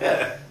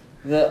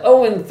 The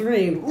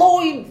 0-3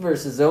 Lloyd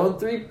versus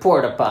 0-3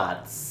 Porta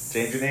Pots.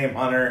 Change your name,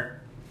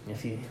 Hunter.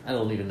 I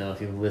don't even know if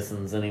he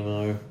listens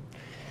anymore.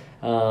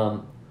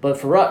 But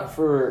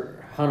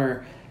for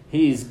Hunter,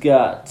 he's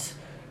got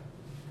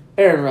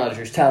Aaron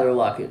Rodgers, Tyler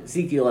Lockett,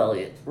 Ezekiel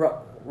Elliott,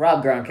 Rob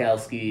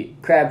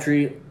Gronkowski,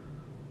 Crabtree,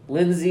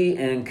 Lindsey,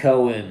 and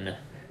Cohen.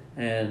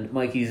 And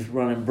Mikey's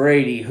running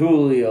Brady,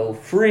 Julio,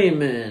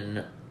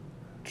 Freeman,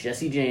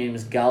 Jesse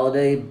James,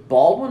 Galladay,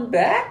 Baldwin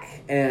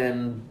back,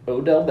 and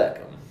Odell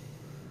Beckham.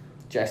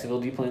 Jacksonville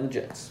D playing the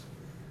Jets.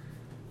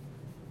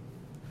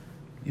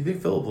 You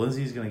think Philip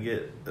Lindsay's going to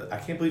get... I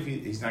can't believe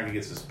he's not going to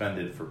get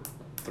suspended for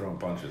throwing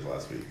punches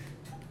last week.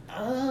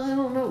 I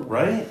don't know.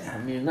 Right? I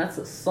mean, that's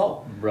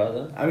assault,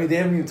 brother. I mean, they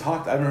haven't even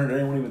talked... I haven't heard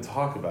anyone even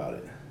talk about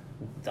it.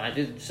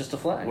 It's just a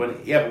flag.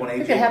 But when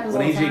think it happens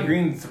all the AJ time.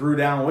 Green threw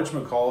down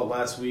whatchamacallit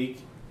last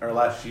week, or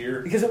last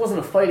year... Because it wasn't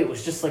a fight, it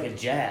was just like a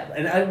jab.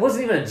 And it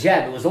wasn't even a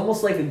jab, it was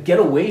almost like a get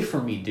away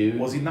from me, dude.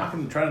 Was he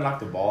trying to knock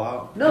the ball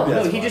out? No, Maybe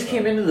that's he what just I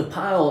came thought. into the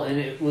pile, and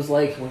it was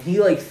like when he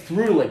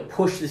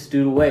pushed this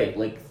dude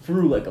away,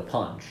 threw like a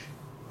punch.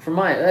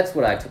 That's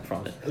what I took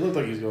from it. It looked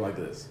like he was going like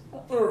this.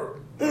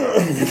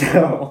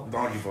 No.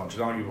 Donkey punch.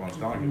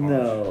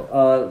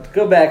 No.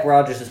 Go back.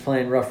 Rodgers is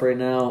playing rough right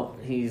now.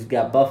 He's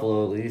got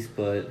Buffalo at least,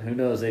 but who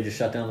knows? They just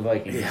shut down the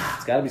Vikings. Yeah.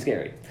 It's got to be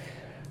scary.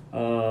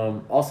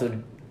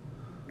 Also,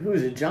 who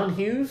is it? John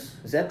Hughes?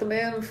 Is that the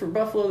man for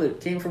Buffalo that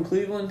came from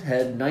Cleveland?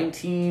 Had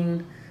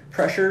 19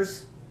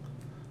 pressures.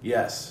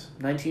 Yes.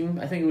 19?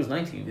 I think it was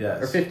 19.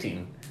 Yes. Or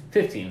 15.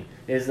 15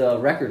 is a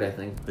record, I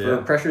think, for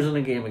Yeah. pressures in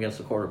a game against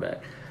a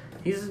quarterback.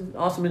 He's an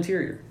awesome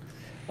interior.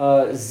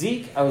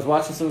 Zeke, I was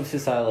watching some of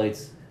his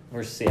highlights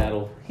versus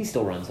Seattle. He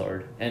still runs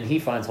hard, and he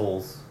finds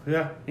holes.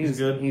 Yeah, he's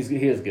good. He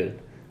is good.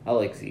 I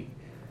like Zeke.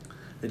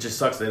 It just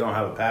sucks they don't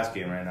have a pass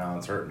game right now, and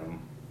it's hurting them.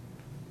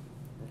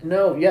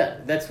 No, yeah,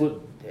 that's what...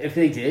 If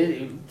they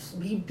did,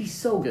 he'd be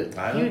so good.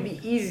 I He know. would be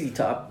easy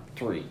top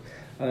 3.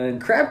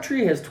 And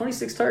Crabtree has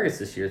 26 targets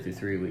this year through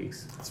 3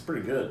 weeks. That's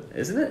pretty good.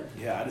 Isn't it?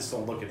 Yeah, I just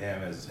don't look at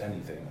him as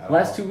anything. I don't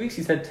Last know. 2 weeks,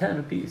 he's had 10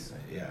 apiece.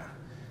 Yeah.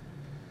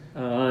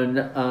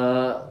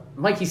 On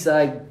Mikey's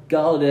side,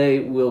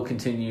 Galladay will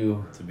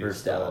continue To be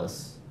versus stud.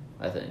 Dallas,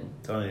 I think. I'm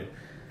telling you,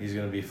 he's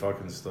going to be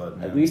fucking stud,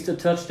 man. At least a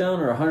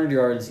touchdown or 100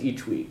 yards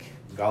each week.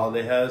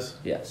 Galladay has?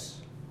 Yes.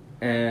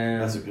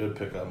 And That's a good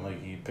pickup,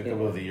 Mikey. Pickup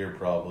of the year,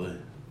 probably.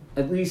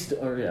 at least,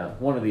 or yeah,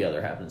 one or the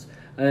other happens.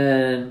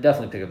 And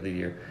definitely pick up the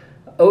year.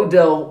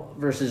 Odell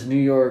versus New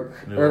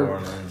York. New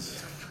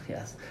Orleans.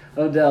 Yes.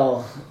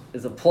 Odell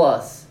is a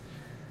plus.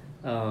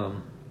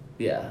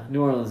 Yeah,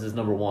 New Orleans is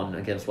number 1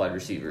 against wide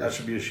receivers. That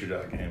should be a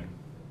shootout game.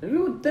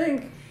 You would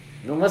think,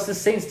 unless the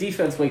Saints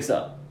defense wakes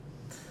up.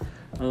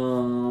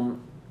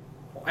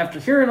 After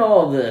hearing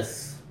all of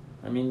this,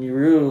 I mean, you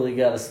really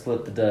got to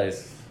split the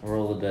dice,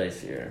 roll the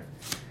dice here.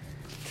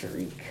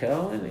 Tariq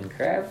Cohen and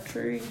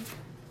Crabtree.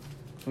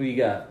 Who you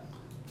got?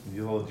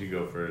 I'll let you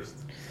go first.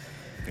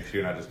 Make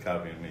sure you're not just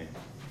copying me.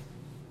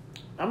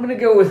 I'm going to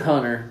go with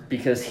Hunter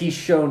because he's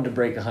shown to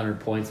break 100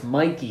 points.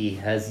 Mikey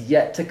has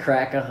yet to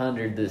crack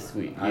 100 this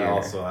week. I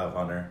also have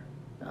Hunter.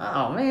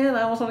 Oh, man,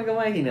 I almost want to go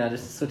Mikey now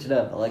just to switch it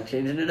up. I like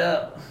changing it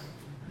up.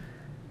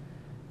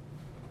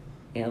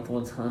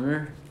 Anthony's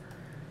Hunter.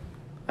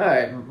 All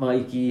right,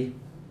 Mikey.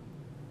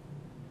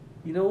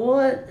 You know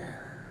what?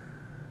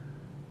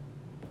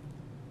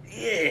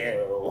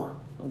 Ew.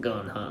 I'm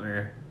going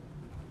Hunter.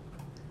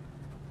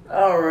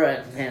 All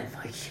right, man.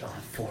 Mikey on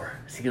 4.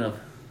 Is he going to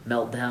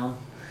melt down?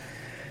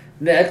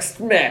 Next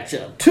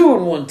matchup.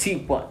 2-1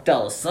 Teapot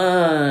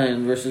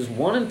 $sign versus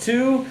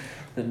 1-2.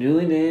 The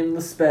newly named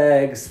the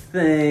Spags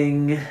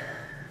thing.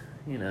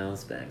 You know,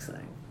 Spags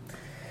thing.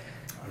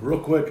 Real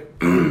quick,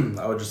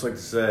 I would just like to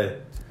say,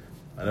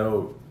 I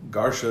know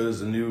Garsha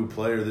is a new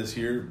player this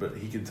year, but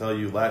he can tell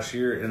you last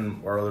year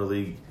in our other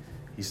league,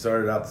 he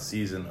started out the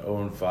season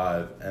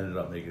 0-5, ended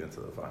up making it to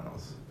the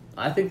finals.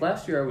 I think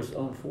last year I was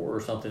 0-4 or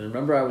something. And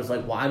remember, I was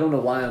like, well, I don't know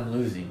why I'm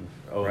losing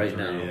right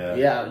now.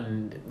 Yeah,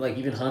 and like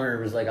even Hunter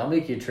was like, I'll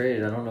make you a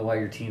trade. I don't know why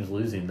your team's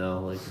losing, though.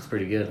 Like, it's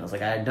pretty good. And I was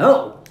like, I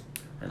know.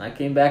 And I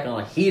came back on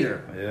a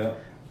heater. Yeah.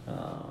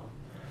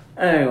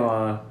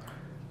 Anyway,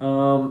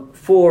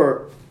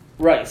 for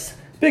Rice,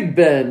 Big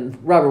Ben,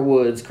 Robert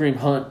Woods, Kareem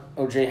Hunt,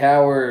 O.J.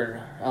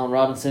 Howard, Allen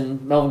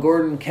Robinson, Melvin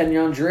Gordon,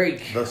 Kenyon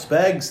Drake. The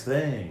Spags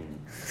thing.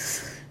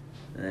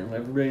 And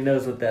everybody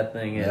knows what that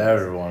thing is.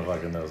 Everyone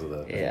fucking knows what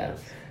that thing Yeah.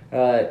 is.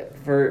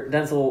 For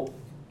Denzel,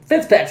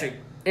 Fitzpatrick,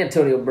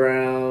 Antonio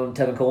Brown,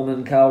 Tevin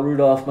Coleman, Kyle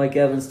Rudolph, Mike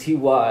Evans,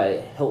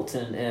 T.Y.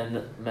 Hilton,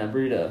 and Matt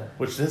Breida.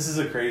 Which this is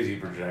a crazy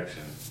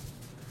projection.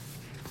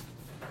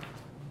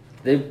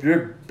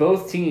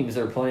 Both teams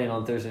are playing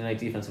on Thursday night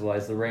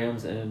defensive-wise, the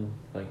Rams and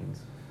Vikings.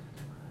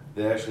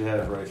 They actually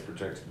have Rice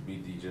projected to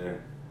beat DJ.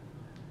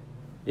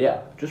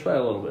 Yeah, just by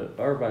a little bit.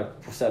 Or by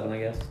 7, I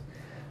guess.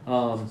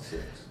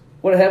 6.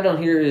 What I have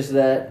down here is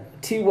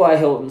that T.Y.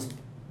 Hilton's,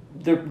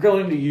 they're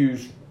going to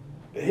use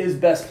his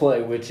best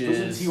play, which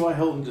Doesn't is... T.Y.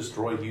 Hilton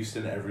destroy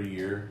Houston every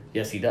year?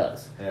 Yes, he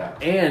does. Yeah.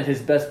 And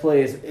his best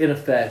play is in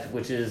effect,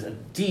 which is a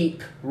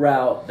deep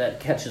route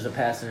that catches a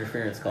pass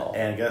interference call.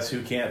 And guess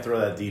who can't throw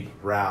that deep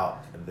route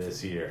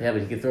this year? Yeah,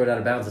 but he can throw it out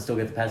of bounds and still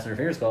get the pass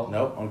interference call.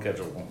 Nope,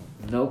 uncatchable.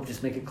 Nope,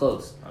 just make it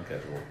close.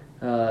 Uncatchable.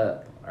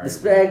 The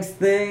Spags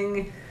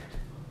thing,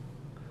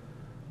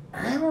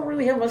 I don't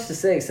really have much to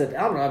say except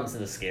Allen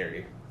Robinson is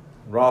scary.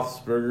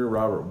 Roethlisberger,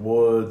 Robert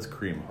Woods,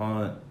 Kareem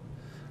Hunt.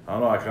 I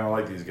don't know, I kind of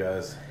like these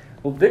guys.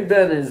 Well, Big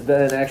Ben has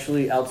been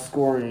actually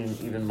outscoring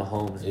even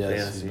Mahomes in Yes,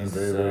 fantasy. he's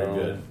been very, very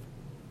good.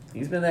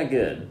 He's been that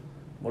good.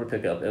 What a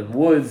pickup. And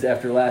Woods,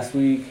 after last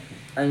week,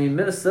 I mean,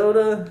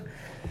 Minnesota,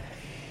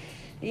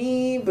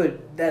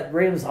 but that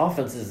Rams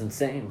offense is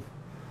insane.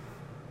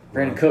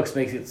 Brandon Cooks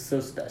makes it so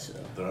special.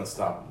 They're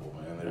unstoppable,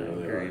 man. They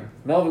really are.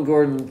 Melvin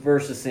Gordon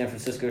versus San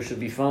Francisco should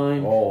be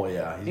fine. Oh,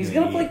 yeah. He's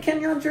going to play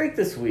Kenyon Drake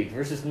this week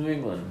versus New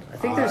England. I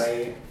think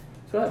there's...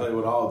 Go I'll ahead. tell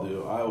you what I'll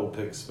do. I will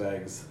pick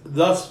Spags.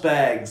 The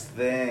Spags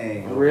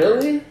thing.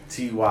 Really?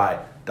 T.Y.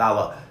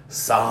 Dollar I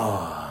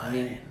Sign.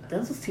 mean,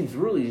 Denzel's team's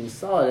really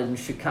solid. In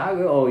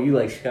Chicago, oh, you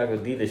like Chicago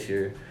D this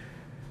year.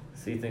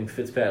 So you think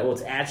Fitzpatrick... Well,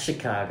 it's at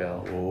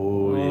Chicago.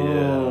 Oh,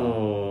 yeah.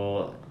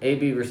 Oh,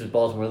 AB versus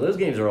Baltimore. Those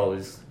games are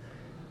always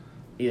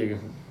either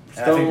And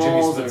I think Jimmy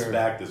Stonewalls Smith's or...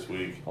 back this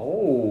week.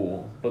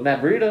 Oh, but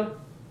Matt Breida.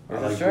 I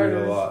like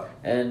Breida a lot.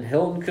 And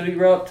Hilton could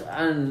erupt.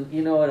 And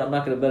you know what? I'm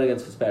not going to bet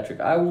against Fitzpatrick.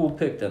 I will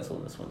pick Denzel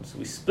in this one. So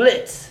we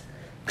split.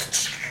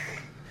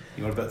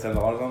 You want to bet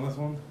 $10 on this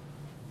one?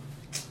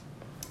 Is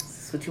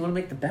this what you want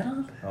to make the bet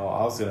on? Oh,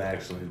 I was going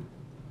to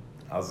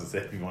say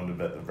if you wanted to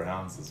bet the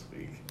Browns this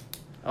week.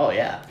 Oh,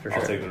 yeah, for I'll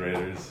sure. take the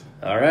Raiders.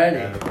 All right.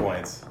 And the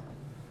points.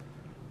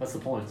 What's the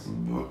points?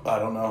 I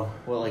don't know.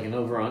 What, like an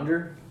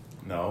over-under?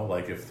 No,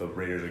 like if the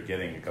Raiders are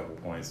getting a couple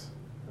points.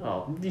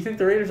 Oh, do you think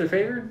the Raiders are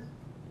favored?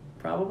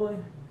 Probably.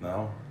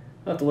 No?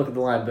 I'll have to look at the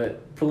line,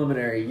 but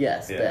preliminary,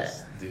 yes.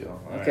 Yes. Bet.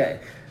 Deal. All right. Okay.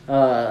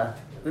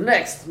 The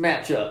next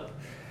matchup.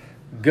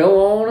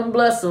 Go on and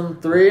bless them.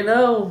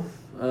 3-0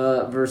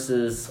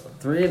 versus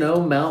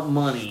 3-0 Mount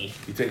Money.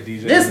 You take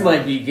DJ. This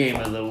might be game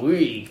of the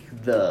week.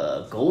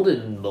 The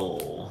Golden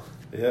Bowl.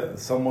 Yeah,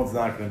 someone's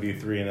not going to be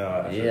 3-0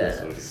 after Yes.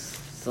 this week.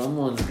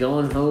 Someone's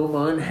going home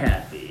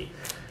unhappy.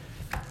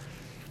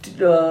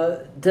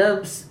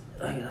 Debs.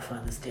 I gotta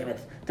find this, damn it.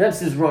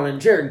 Debs is running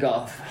Jared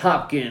Goff,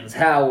 Hopkins,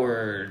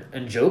 Howard,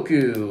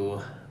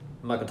 Njoku,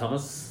 Michael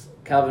Thomas,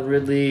 Calvin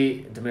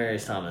Ridley,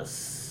 Demaryius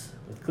Thomas.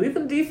 With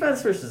Cleveland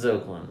defense versus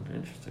Oakland.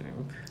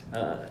 Interesting.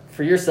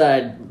 For your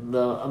side, the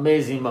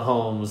amazing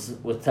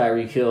Mahomes with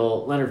Tyreek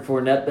Hill, Leonard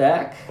Fournette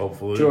back,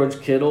 Hopefully. George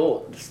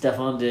Kittle,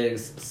 Stephon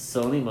Diggs,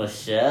 Sony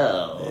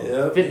Michel,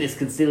 Yep. Fitness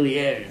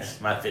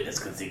Conciliaires, My fitness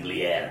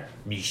consigliere.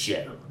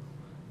 Michel,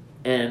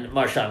 and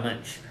Marshawn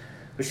Lynch.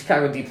 But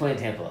Chicago D playing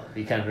Tampa. Are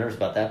you kind of nervous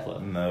about that play?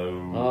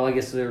 No. Oh, I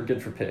guess they're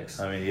good for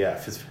picks. I mean, yeah,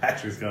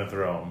 Fitzpatrick's going to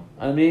throw him.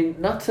 I mean,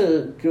 not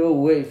to go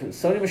away from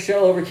Sony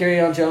Michel over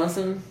Kerryon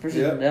Johnson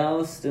versus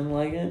Dallas. Didn't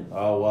like it.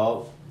 Oh,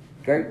 well.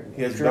 Great.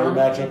 He has a better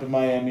matchup in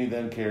Miami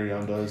than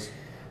Kerryon does.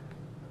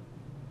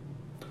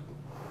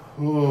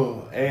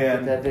 Ooh,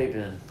 and That vape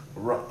in.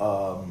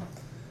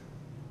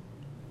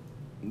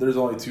 there's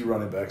only 2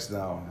 running backs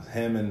now.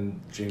 Him and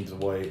James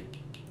White.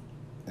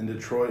 In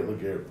Detroit,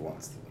 LeGarrette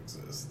Blount still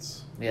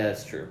exists. Yeah,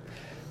 that's true.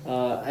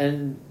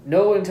 And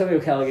no Antonio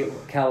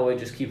Callaway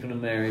just keeping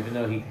him there, even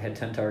though he had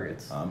 10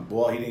 targets.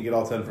 Well, he didn't get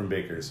all 10 from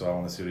Baker, so I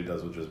want to see what he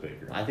does with just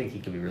Baker. I think he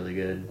could be really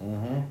good.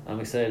 Mm-hmm. I'm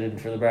excited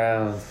for the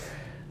Browns.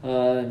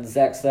 And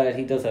Zach's side,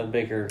 he does have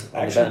Baker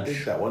on Actually, the I bench.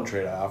 think that one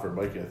trade I offered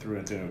Mike, I threw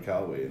Antonio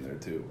Callaway in there,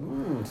 too.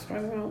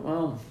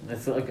 Well,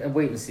 it's like a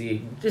wait and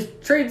see.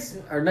 Just trades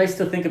are nice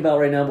to think about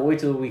right now, but wait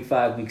till week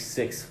 5, week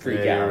 6 freak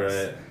Yeah, you're outs.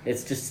 right.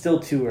 It's just still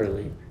too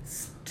early.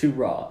 It's too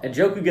raw. And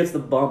Njoku gets the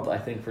bump, I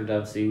think, for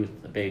Dempsey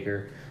with the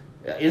Baker.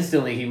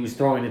 Instantly, he was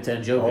throwing it to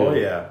Njoku. Oh,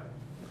 yeah.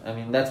 I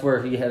mean, that's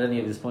where he had any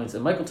of his points.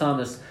 And Michael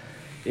Thomas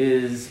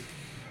has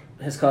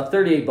caught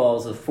 38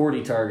 balls of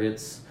 40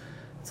 targets.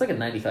 It's like a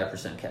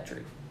 95% catch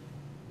rate.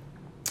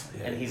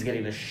 Yeah, And he's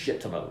getting a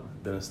shit ton of them.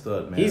 been a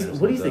stud, man.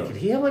 What do you think? Could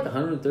he have like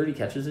 130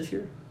 catches this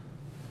year?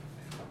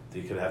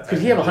 He could have. Could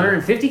he have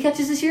 150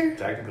 catches this year?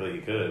 Technically, he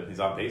could.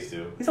 He's on pace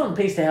to. He's on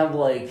pace to have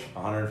like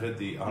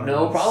 150.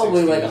 No,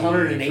 probably like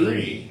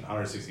 180.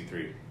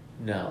 163.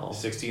 no,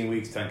 16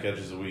 weeks, 10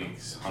 catches a week.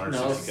 160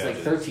 no, it's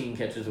catches. like 13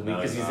 catches a week No,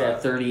 because it's he's not.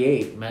 at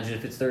 38. Imagine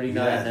if it's 39.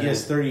 Yeah, then he has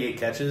it's 38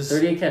 catches.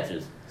 38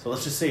 catches. So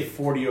let's just say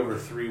 40 over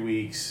 3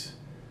 weeks.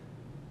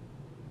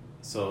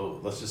 So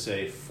let's just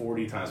say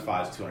 40 times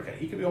 5 is 200 catches.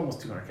 He could be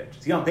almost 200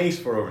 catches. He's on pace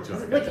for over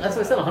 200 Like, catches. that's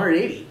what I said.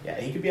 180.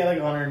 Yeah, he could be at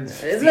like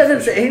 150. Isn't that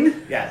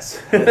insane?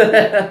 Yes.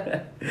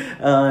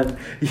 On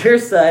your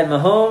side,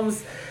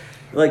 Mahomes,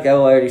 like I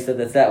already said,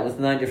 that was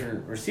 9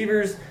 different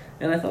receivers,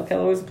 and I thought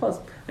Callaway was a plus.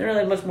 I didn't really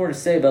have much more to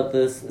say about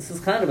this. This is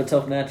kind of a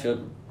tough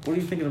matchup. What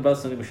are you thinking about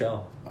Sonny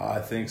Michel? I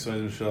think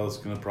Sonny Michel is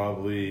going to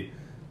probably...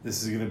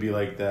 This is going to be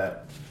like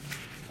that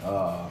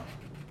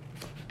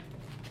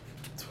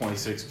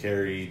 26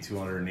 carry,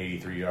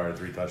 283 yard,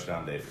 3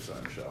 touchdown day for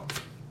Sonny Michel.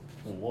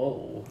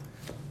 Whoa.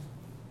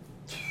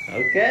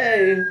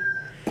 Okay.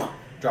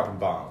 Dropping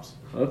bombs.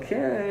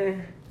 Okay.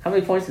 How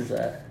many points is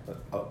that?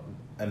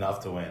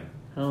 Enough to win.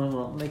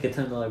 I'll make a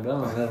 $10 bill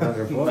on that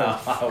 100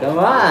 points. No, Come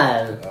on.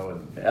 I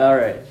wouldn't. All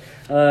right.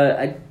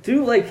 I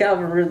do like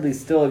Calvin Ridley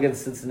still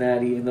against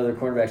Cincinnati, even though their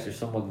cornerbacks are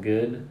somewhat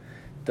good.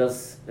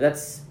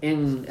 That's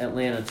in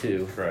Atlanta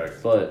too.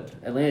 Correct. But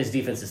Atlanta's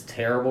defense is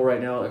terrible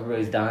right now.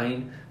 Everybody's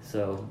dying,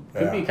 so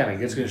could be kind of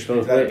good. It's gonna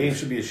both that ways. game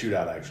should be a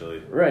shootout, actually.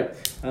 Right.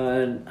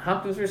 And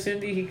Hopkins versus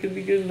Indy, he could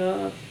be good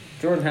enough.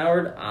 Jordan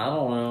Howard, I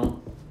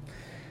don't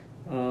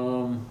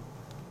know.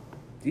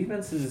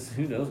 Defenses,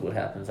 who knows what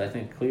happens. I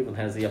think Cleveland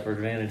has the upper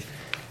advantage.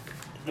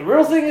 The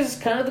real thing is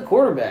kind of the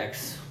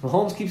quarterbacks.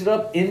 Mahomes keeps it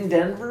up in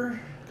Denver.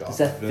 Does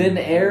that thin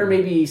air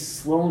maybe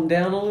slow him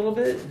down a little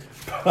bit?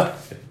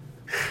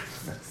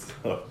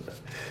 So,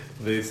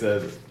 they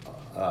said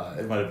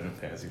it might have been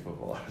fantasy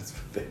football artists,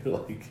 but they were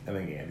like, I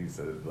think Andy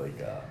said it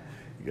like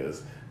he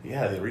goes,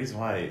 yeah, the reason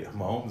why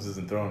Mahomes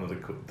isn't throwing to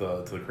the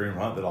Kareem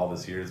Hunt at all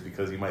this year is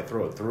because he might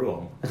throw it through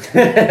him.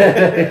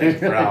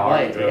 For how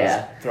hard he throws,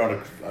 Yeah.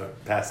 throwing a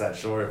pass that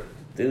short.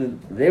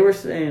 Dude, they were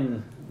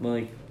saying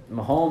like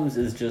Mahomes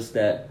is just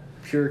that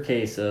pure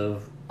case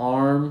of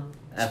arm,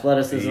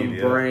 athleticism, Speed,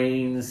 yeah.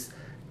 brains,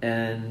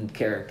 and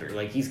character.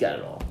 Like he's got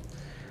it all.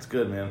 It's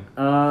good, man.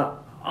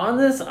 On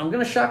this, I'm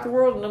gonna shock the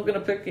world, and I'm gonna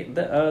pick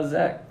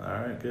Zach. All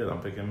right, good. I'm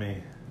picking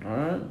me. All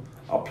right,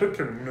 I'll pick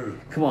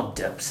him. come on,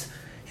 Debs,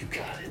 you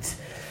got it.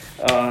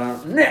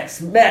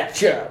 Next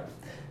matchup: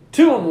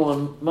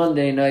 2-1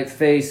 Monday Night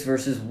Face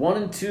versus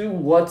 1-2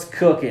 What's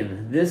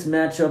Cooking. This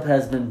matchup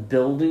has been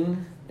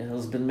building. It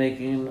has been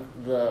making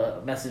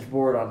the message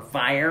board on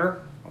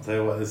fire. I'll tell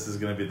you what, this is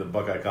going to be the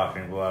Buckeye Cock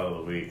and Blowout of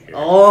the week. Here.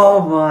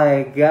 Oh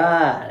my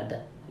God!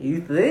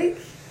 You think?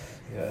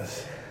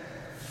 Yes.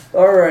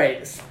 All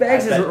right, Spags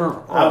is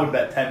I would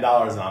bet $10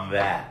 on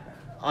that.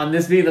 on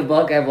this being the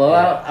Buckeye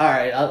blowout. All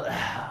right, oh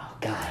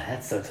God,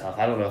 that's so tough.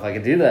 I don't know if I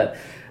could do that.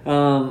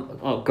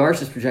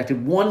 Garsh is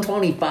projected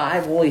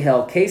 125. Holy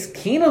hell! Case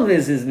Keenum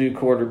is his new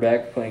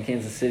quarterback playing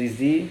Kansas City's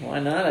D. Why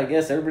not? I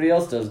guess everybody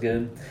else does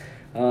good.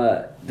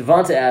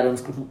 Devonta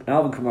Adams,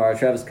 Alvin Kamara,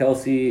 Travis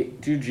Kelce,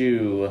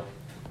 Juju,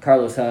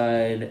 Carlos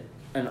Hyde,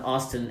 and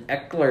Austin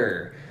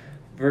Eckler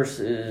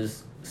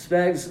versus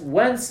Spags,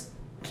 Wentz,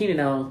 Keenan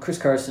Allen, Chris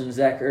Carson,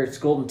 Zach Ertz,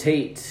 Golden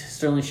Tate,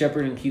 Sterling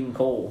Shepard, and Keaton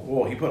Cole.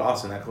 Whoa, he put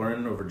Austin Eckler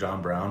in over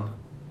John Brown.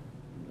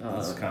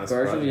 That's kind of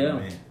surprising yeah. to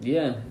me.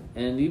 Yeah,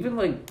 and even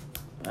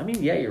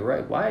yeah, you're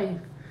right. Why?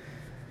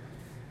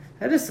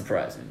 That is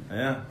surprising.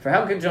 Yeah. For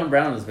how good John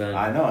Brown has been.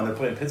 I know, and they're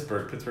playing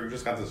Pittsburgh. Pittsburgh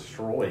just got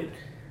destroyed.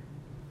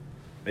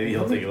 Maybe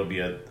he'll think it'll be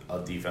a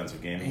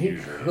defensive game. He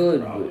usually,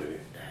 could, probably.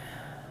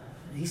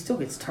 He still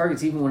gets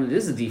targets even when it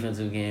is a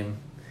defensive game.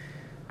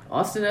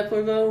 Austin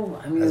Eckler, though,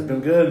 I mean, Has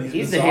been good.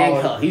 He's been the solid.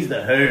 handcuff. He's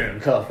the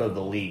handcuff of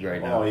the league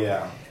right now. Oh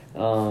yeah.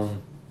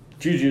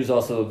 Juju's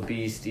also a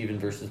beast, even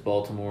versus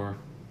Baltimore.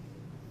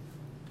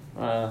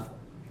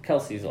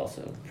 Kelsey's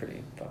also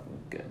pretty fucking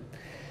good.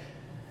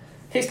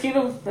 Case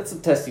Keenum, that's a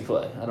testy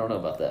play. I don't know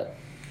about that.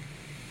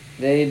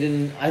 They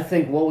didn't. I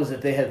think what was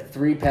it? They had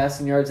 3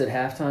 passing yards at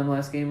halftime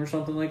last game or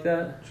something like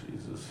that.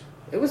 Jesus.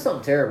 It was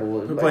something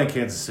terrible. They're playing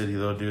Kansas City,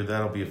 though, dude.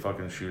 That'll be a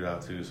fucking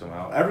shootout, too,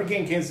 somehow. Every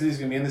game Kansas City's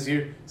going to be in this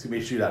year, it's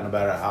going to be a shootout no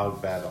matter how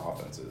bad the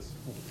offense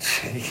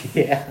is.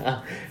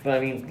 Yeah, but I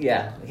mean,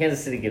 yeah,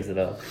 Kansas City gives it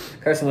up.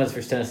 Carson Wentz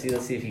versus Tennessee.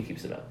 Let's see if he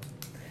keeps it up.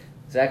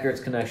 Zach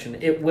Ertz connection.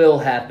 It will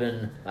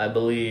happen, I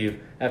believe.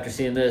 After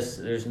seeing this,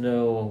 there's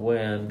no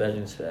way I'm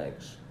betting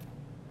Spags.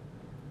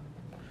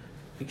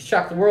 You can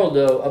shock the world,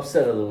 though.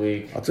 Upset of the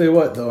week. I'll tell you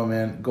what, though,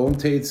 man. Golden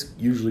Tate's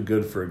usually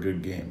good for a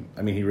good game.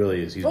 I mean, he really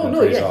is. He's Oh been no,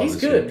 pretty yeah, solid he's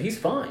this good. year. He's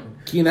fine.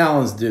 Keenan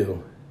Allen's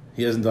due.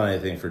 He hasn't done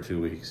anything for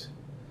 2 weeks.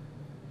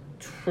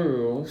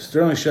 True.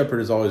 Sterling Shepard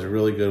is always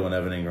really good when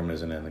Evan Ingram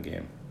isn't in the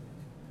game.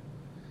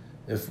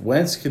 If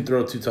Wentz can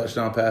throw 2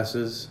 touchdown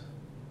passes,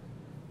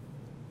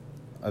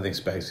 I think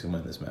Spags can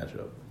win this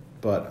matchup.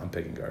 But I'm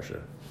picking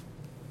Garcia.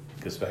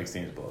 Because Spags'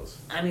 team blows.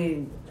 I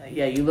mean,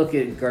 yeah, you look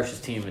at Garcia's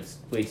team; it's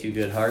way too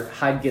good.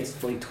 Hyde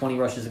gets like 20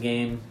 rushes a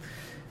game.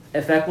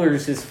 If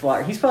Eckler's his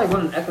flyer, he's probably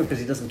running Eckler because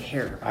he doesn't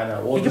care. I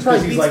know. Well, he could just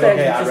probably because he's beat like, Spags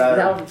okay, just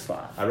without his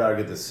spot. I'd rather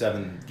get the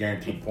 7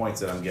 guaranteed points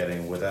that I'm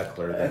getting with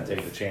Eckler than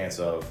take the chance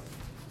of.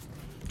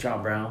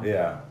 John Brown.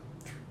 Yeah.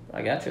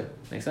 I got you.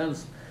 Makes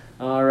sense.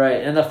 All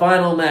right, and the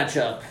final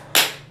matchup,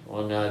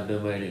 one I've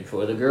been waiting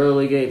for: the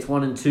Girly Gates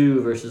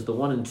 1-2 versus the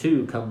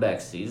 1-2 comeback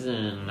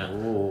season.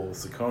 Oh,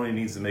 Saccone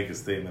needs to make a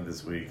statement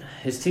this week.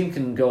 His team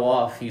can go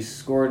off. He's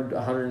scored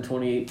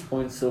 128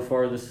 points so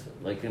far this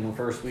in the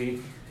first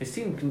week. His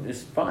team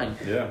is fine.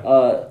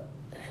 Yeah.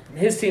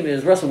 His team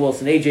is Russell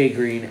Wilson, AJ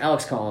Green,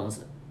 Alex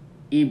Collins,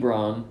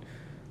 Ebron,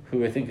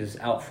 who I think is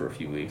out for a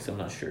few weeks. I'm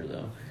not sure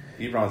though.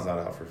 Ebron's not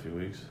out for a few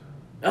weeks.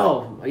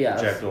 Oh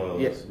yeah, Jack Doyle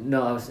Yeah, is.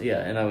 no,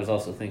 and I was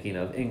also thinking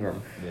of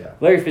Ingram, Yeah.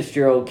 Larry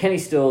Fitzgerald, Kenny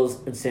Stills,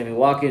 and Sammy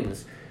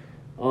Watkins.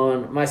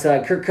 On my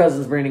side, Kirk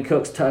Cousins, Brandon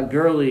Cooks, Todd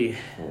Gurley,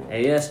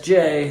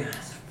 ASJ,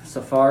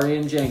 Safari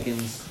and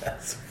Jenkins,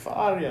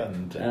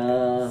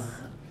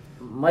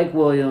 Mike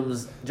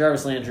Williams,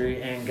 Jarvis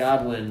Landry, and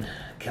Godwin.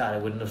 God, I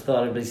wouldn't have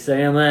thought I'd be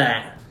saying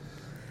that.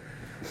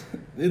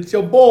 It's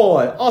your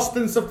boy,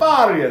 Austin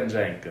Safarian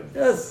Jenkins.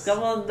 Yes,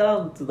 come on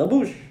down to the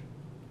bush.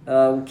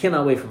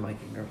 Cannot wait for Mike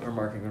Ingram or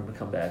Mark Ingram to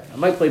come back. I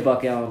might play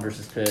Buck Allen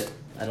versus Pitt.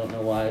 I don't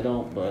know why I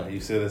don't, but You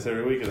say this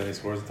every week, and then he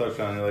scores a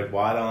touchdown, and you're like,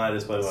 why don't I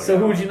just play like so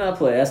who would you not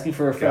play? Asking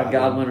for a friend,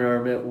 Godwin. Godwin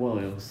or Mitt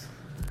Williams.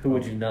 Who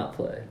would you not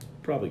play?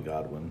 Probably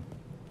Godwin.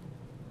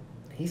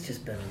 He's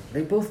just been.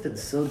 They've both been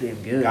so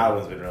damn good.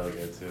 Godwin's been really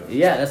good, too.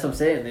 Yeah, that's what I'm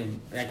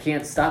saying. I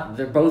can't stop them.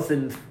 They're both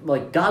in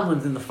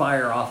Godwin's in the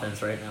fire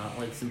offense right now.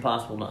 Like it's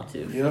impossible not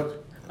to.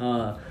 Yep.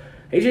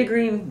 AJ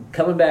Green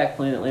coming back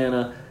playing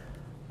Atlanta.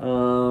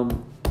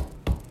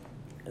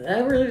 I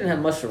really didn't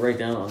have much to write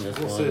down on this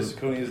We'll one. say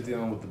Saccone is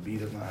dealing with the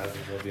beat of not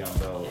having Le'Veon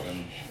Bell.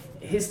 And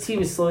His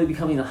team is slowly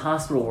becoming the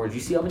hospital ward. You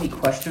see how many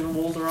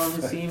questionables are on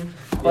his team?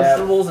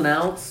 Questionables and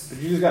outs.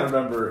 you just got to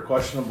remember,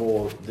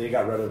 questionable, they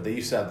got rid of, they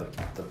used to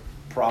have the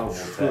probable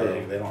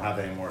tag. They don't have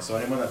it anymore. So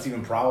anyone that's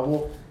even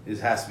probable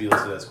has to be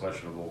listed as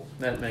questionable.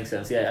 That makes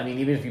sense. Yeah, I mean,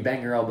 even if you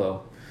bang your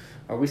elbow,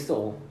 are we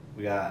still?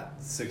 We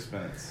got 6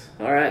 minutes.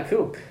 All right,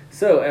 cool.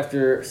 So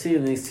after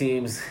seeing these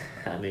teams,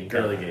 I mean,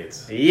 Girly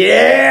Gates.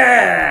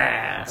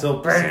 yeah.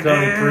 Until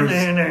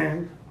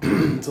Saccone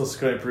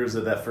proves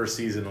that first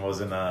season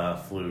wasn't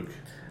a fluke.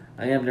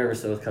 I am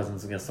nervous though with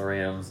Cousins against the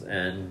Rams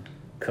and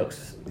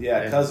Cooks.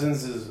 Yeah,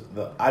 Cousins is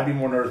I'd be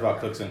more nervous about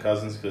Cooks than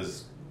Cousins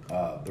because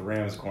the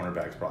Rams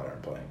cornerbacks probably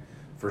aren't playing.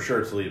 For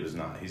sure, Talib is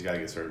not. He's got to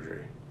get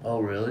surgery. Oh,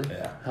 really?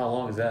 Yeah. How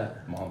long is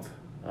that? Month.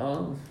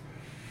 Oh,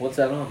 what's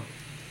that on?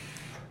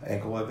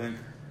 Ankle, I think.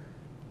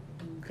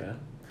 Okay.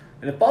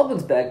 And if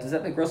Baldwin's back, does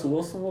that make Russell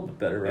Wilson a little bit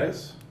better, right?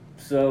 Yes.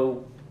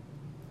 So,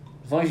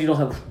 as long as you don't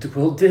have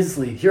Will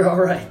Disley, you're all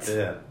right.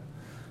 Yeah.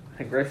 I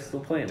think Bryce's still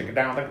playing. Take it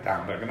down.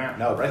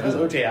 No, Bryce has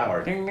O.J.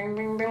 Howard. I Ding, ding,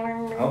 ding, ding,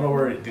 ding. don't know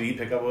where did he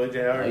pick up O.J.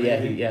 Howard? Yeah,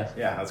 maybe? yeah.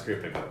 Yeah, that's a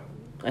great pickup.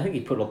 I think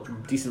he put a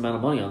decent amount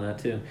of money on that,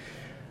 too.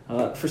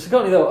 For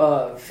Saccone,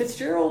 though,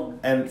 Fitzgerald,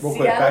 And real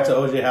quick, back to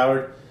O.J.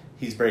 Howard.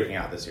 He's breaking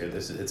out this year.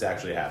 It's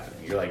actually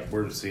happening. You're like,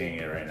 we're seeing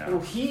it right Well, now.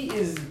 he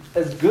is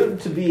as good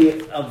to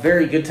be a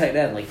very good tight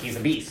end. Like, he's a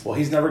beast. Well,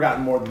 he's never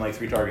gotten more than like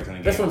 3 targets in a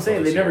game. That's what I'm saying.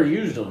 until They this never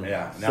year. used him.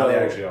 Yeah, now they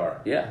actually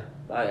are. Yeah.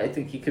 I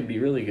think he could be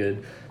really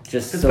good.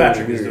 Just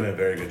Fitzpatrick so is weird. doing a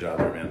very good job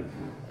there, man.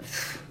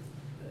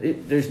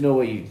 There's no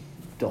way you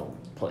don't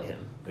play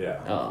him. Yeah.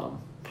 Now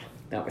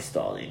we're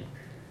stalling.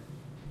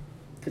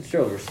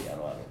 Fitzgerald versus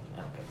Seattle. I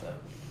don't get that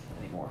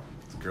anymore.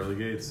 It's Girly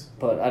Gates.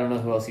 But I don't know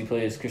who else he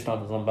plays. Chris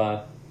Tompkins on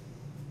bye.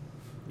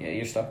 Yeah,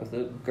 you're stuck with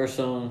it.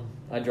 Garcon,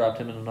 I dropped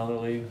him in another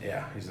league.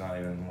 Yeah, he's not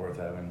even worth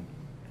having.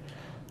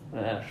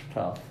 That's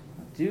tough.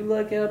 Do you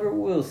like Albert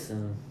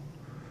Wilson?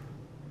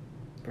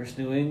 Versus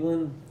New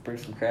England? Bring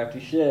some crafty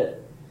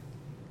shit.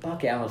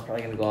 Buck Allen's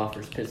probably going to go off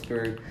versus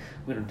Pittsburgh.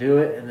 I'm going to do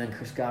it, and then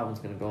Chris Godwin's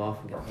going to go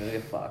off and I'm going to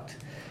get fucked.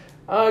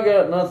 I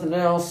got nothing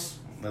else.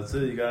 That's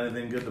it. You got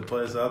anything good to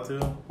play us out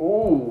to?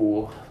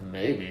 Ooh,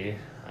 maybe.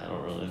 I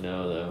don't really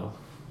know, though.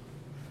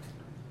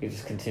 You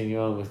just continue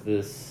on with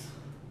this.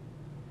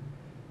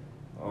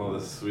 Oh,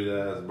 this sweet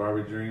ass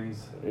Barbie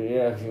Dreams.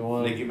 Yeah, if you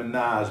want Nicki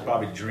Minaj,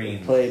 Barbie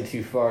Dreams. played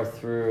too far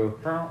through.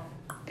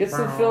 Get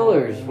some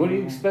fillers. What do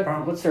you expect?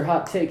 What's their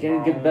hot take?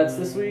 Any good bets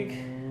this week?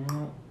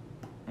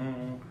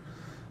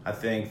 I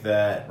think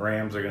that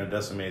Rams are going to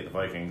decimate the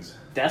Vikings.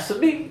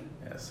 Decimate?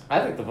 Yes. I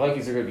think the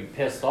Vikings are going to be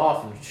pissed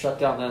off and shut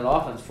down that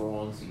offense for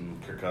once.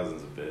 Kirk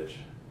Cousins a bitch.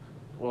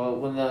 Well,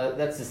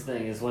 that's his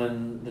thing, is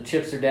when the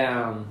chips are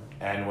down,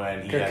 And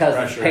when he Kirk has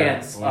Cousins' pressure,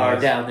 pants when he are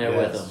has- down there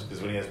with yes, him.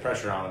 Because when he has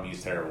pressure on him,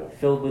 he's terrible.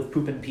 filled with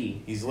poop and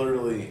pee. He's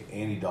literally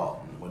Andy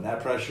Dalton. When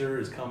that pressure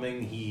is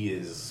coming, he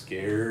is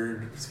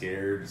scared.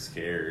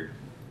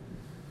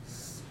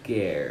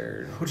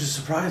 Which is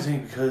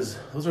surprising because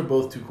those are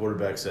both two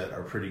quarterbacks that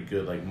are pretty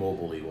good, like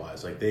mobility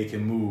wise. Like they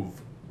can move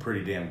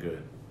pretty damn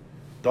good.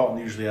 Dalton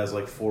usually has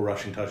like 4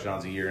 rushing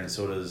touchdowns a year, and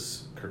so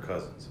does Kirk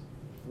Cousins.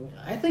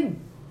 I think...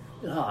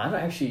 No,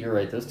 actually, you're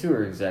right. Those two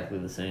are exactly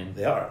the same.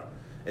 They are.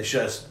 It's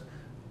just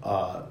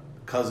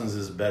Cousins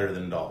is better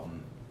than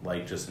Dalton,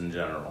 like just in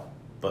general.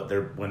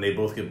 But when they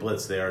both get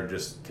blitzed,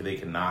 they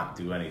cannot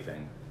do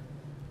anything.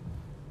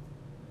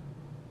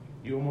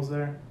 You almost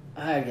there?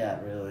 I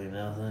got really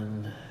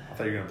nothing. I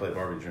thought you were gonna play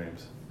Barbie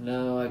Dreams.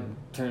 No, I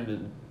turned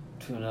it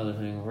to another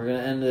thing. We're going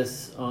to end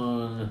this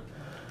on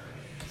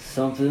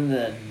something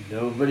that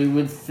nobody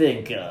would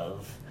think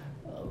of.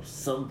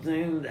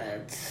 Something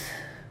that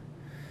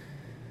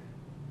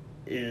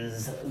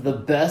is the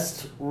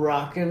best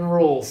rock and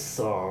roll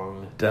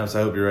song Dems,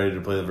 I hope you're ready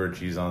to play the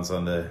Virtues on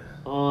Sunday.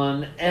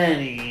 on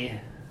any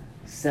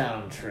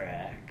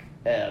soundtrack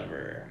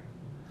ever.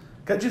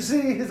 Can't you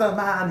see his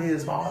man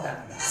is more than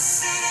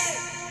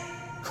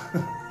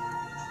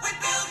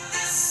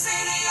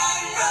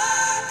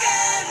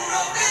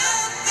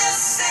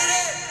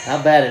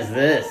How bad is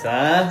this,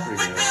 huh?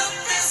 pretty good.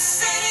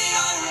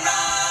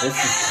 This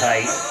is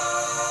tight.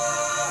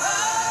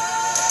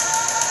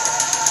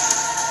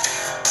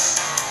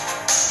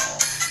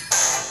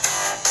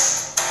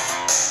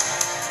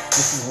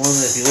 This is one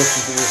that if you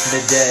listen to this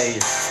midday,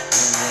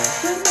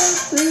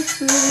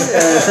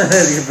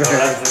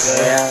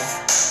 yeah.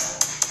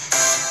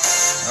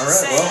 All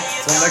right, well,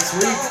 till next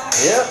week.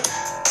 Yep.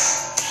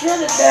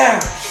 Shut it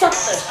down. Shut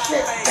the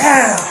shit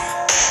down.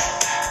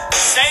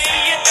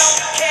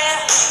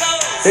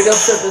 Big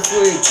upset this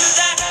week.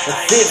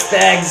 Let's see it,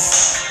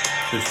 Spags.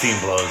 15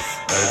 blows.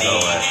 There's no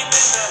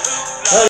way.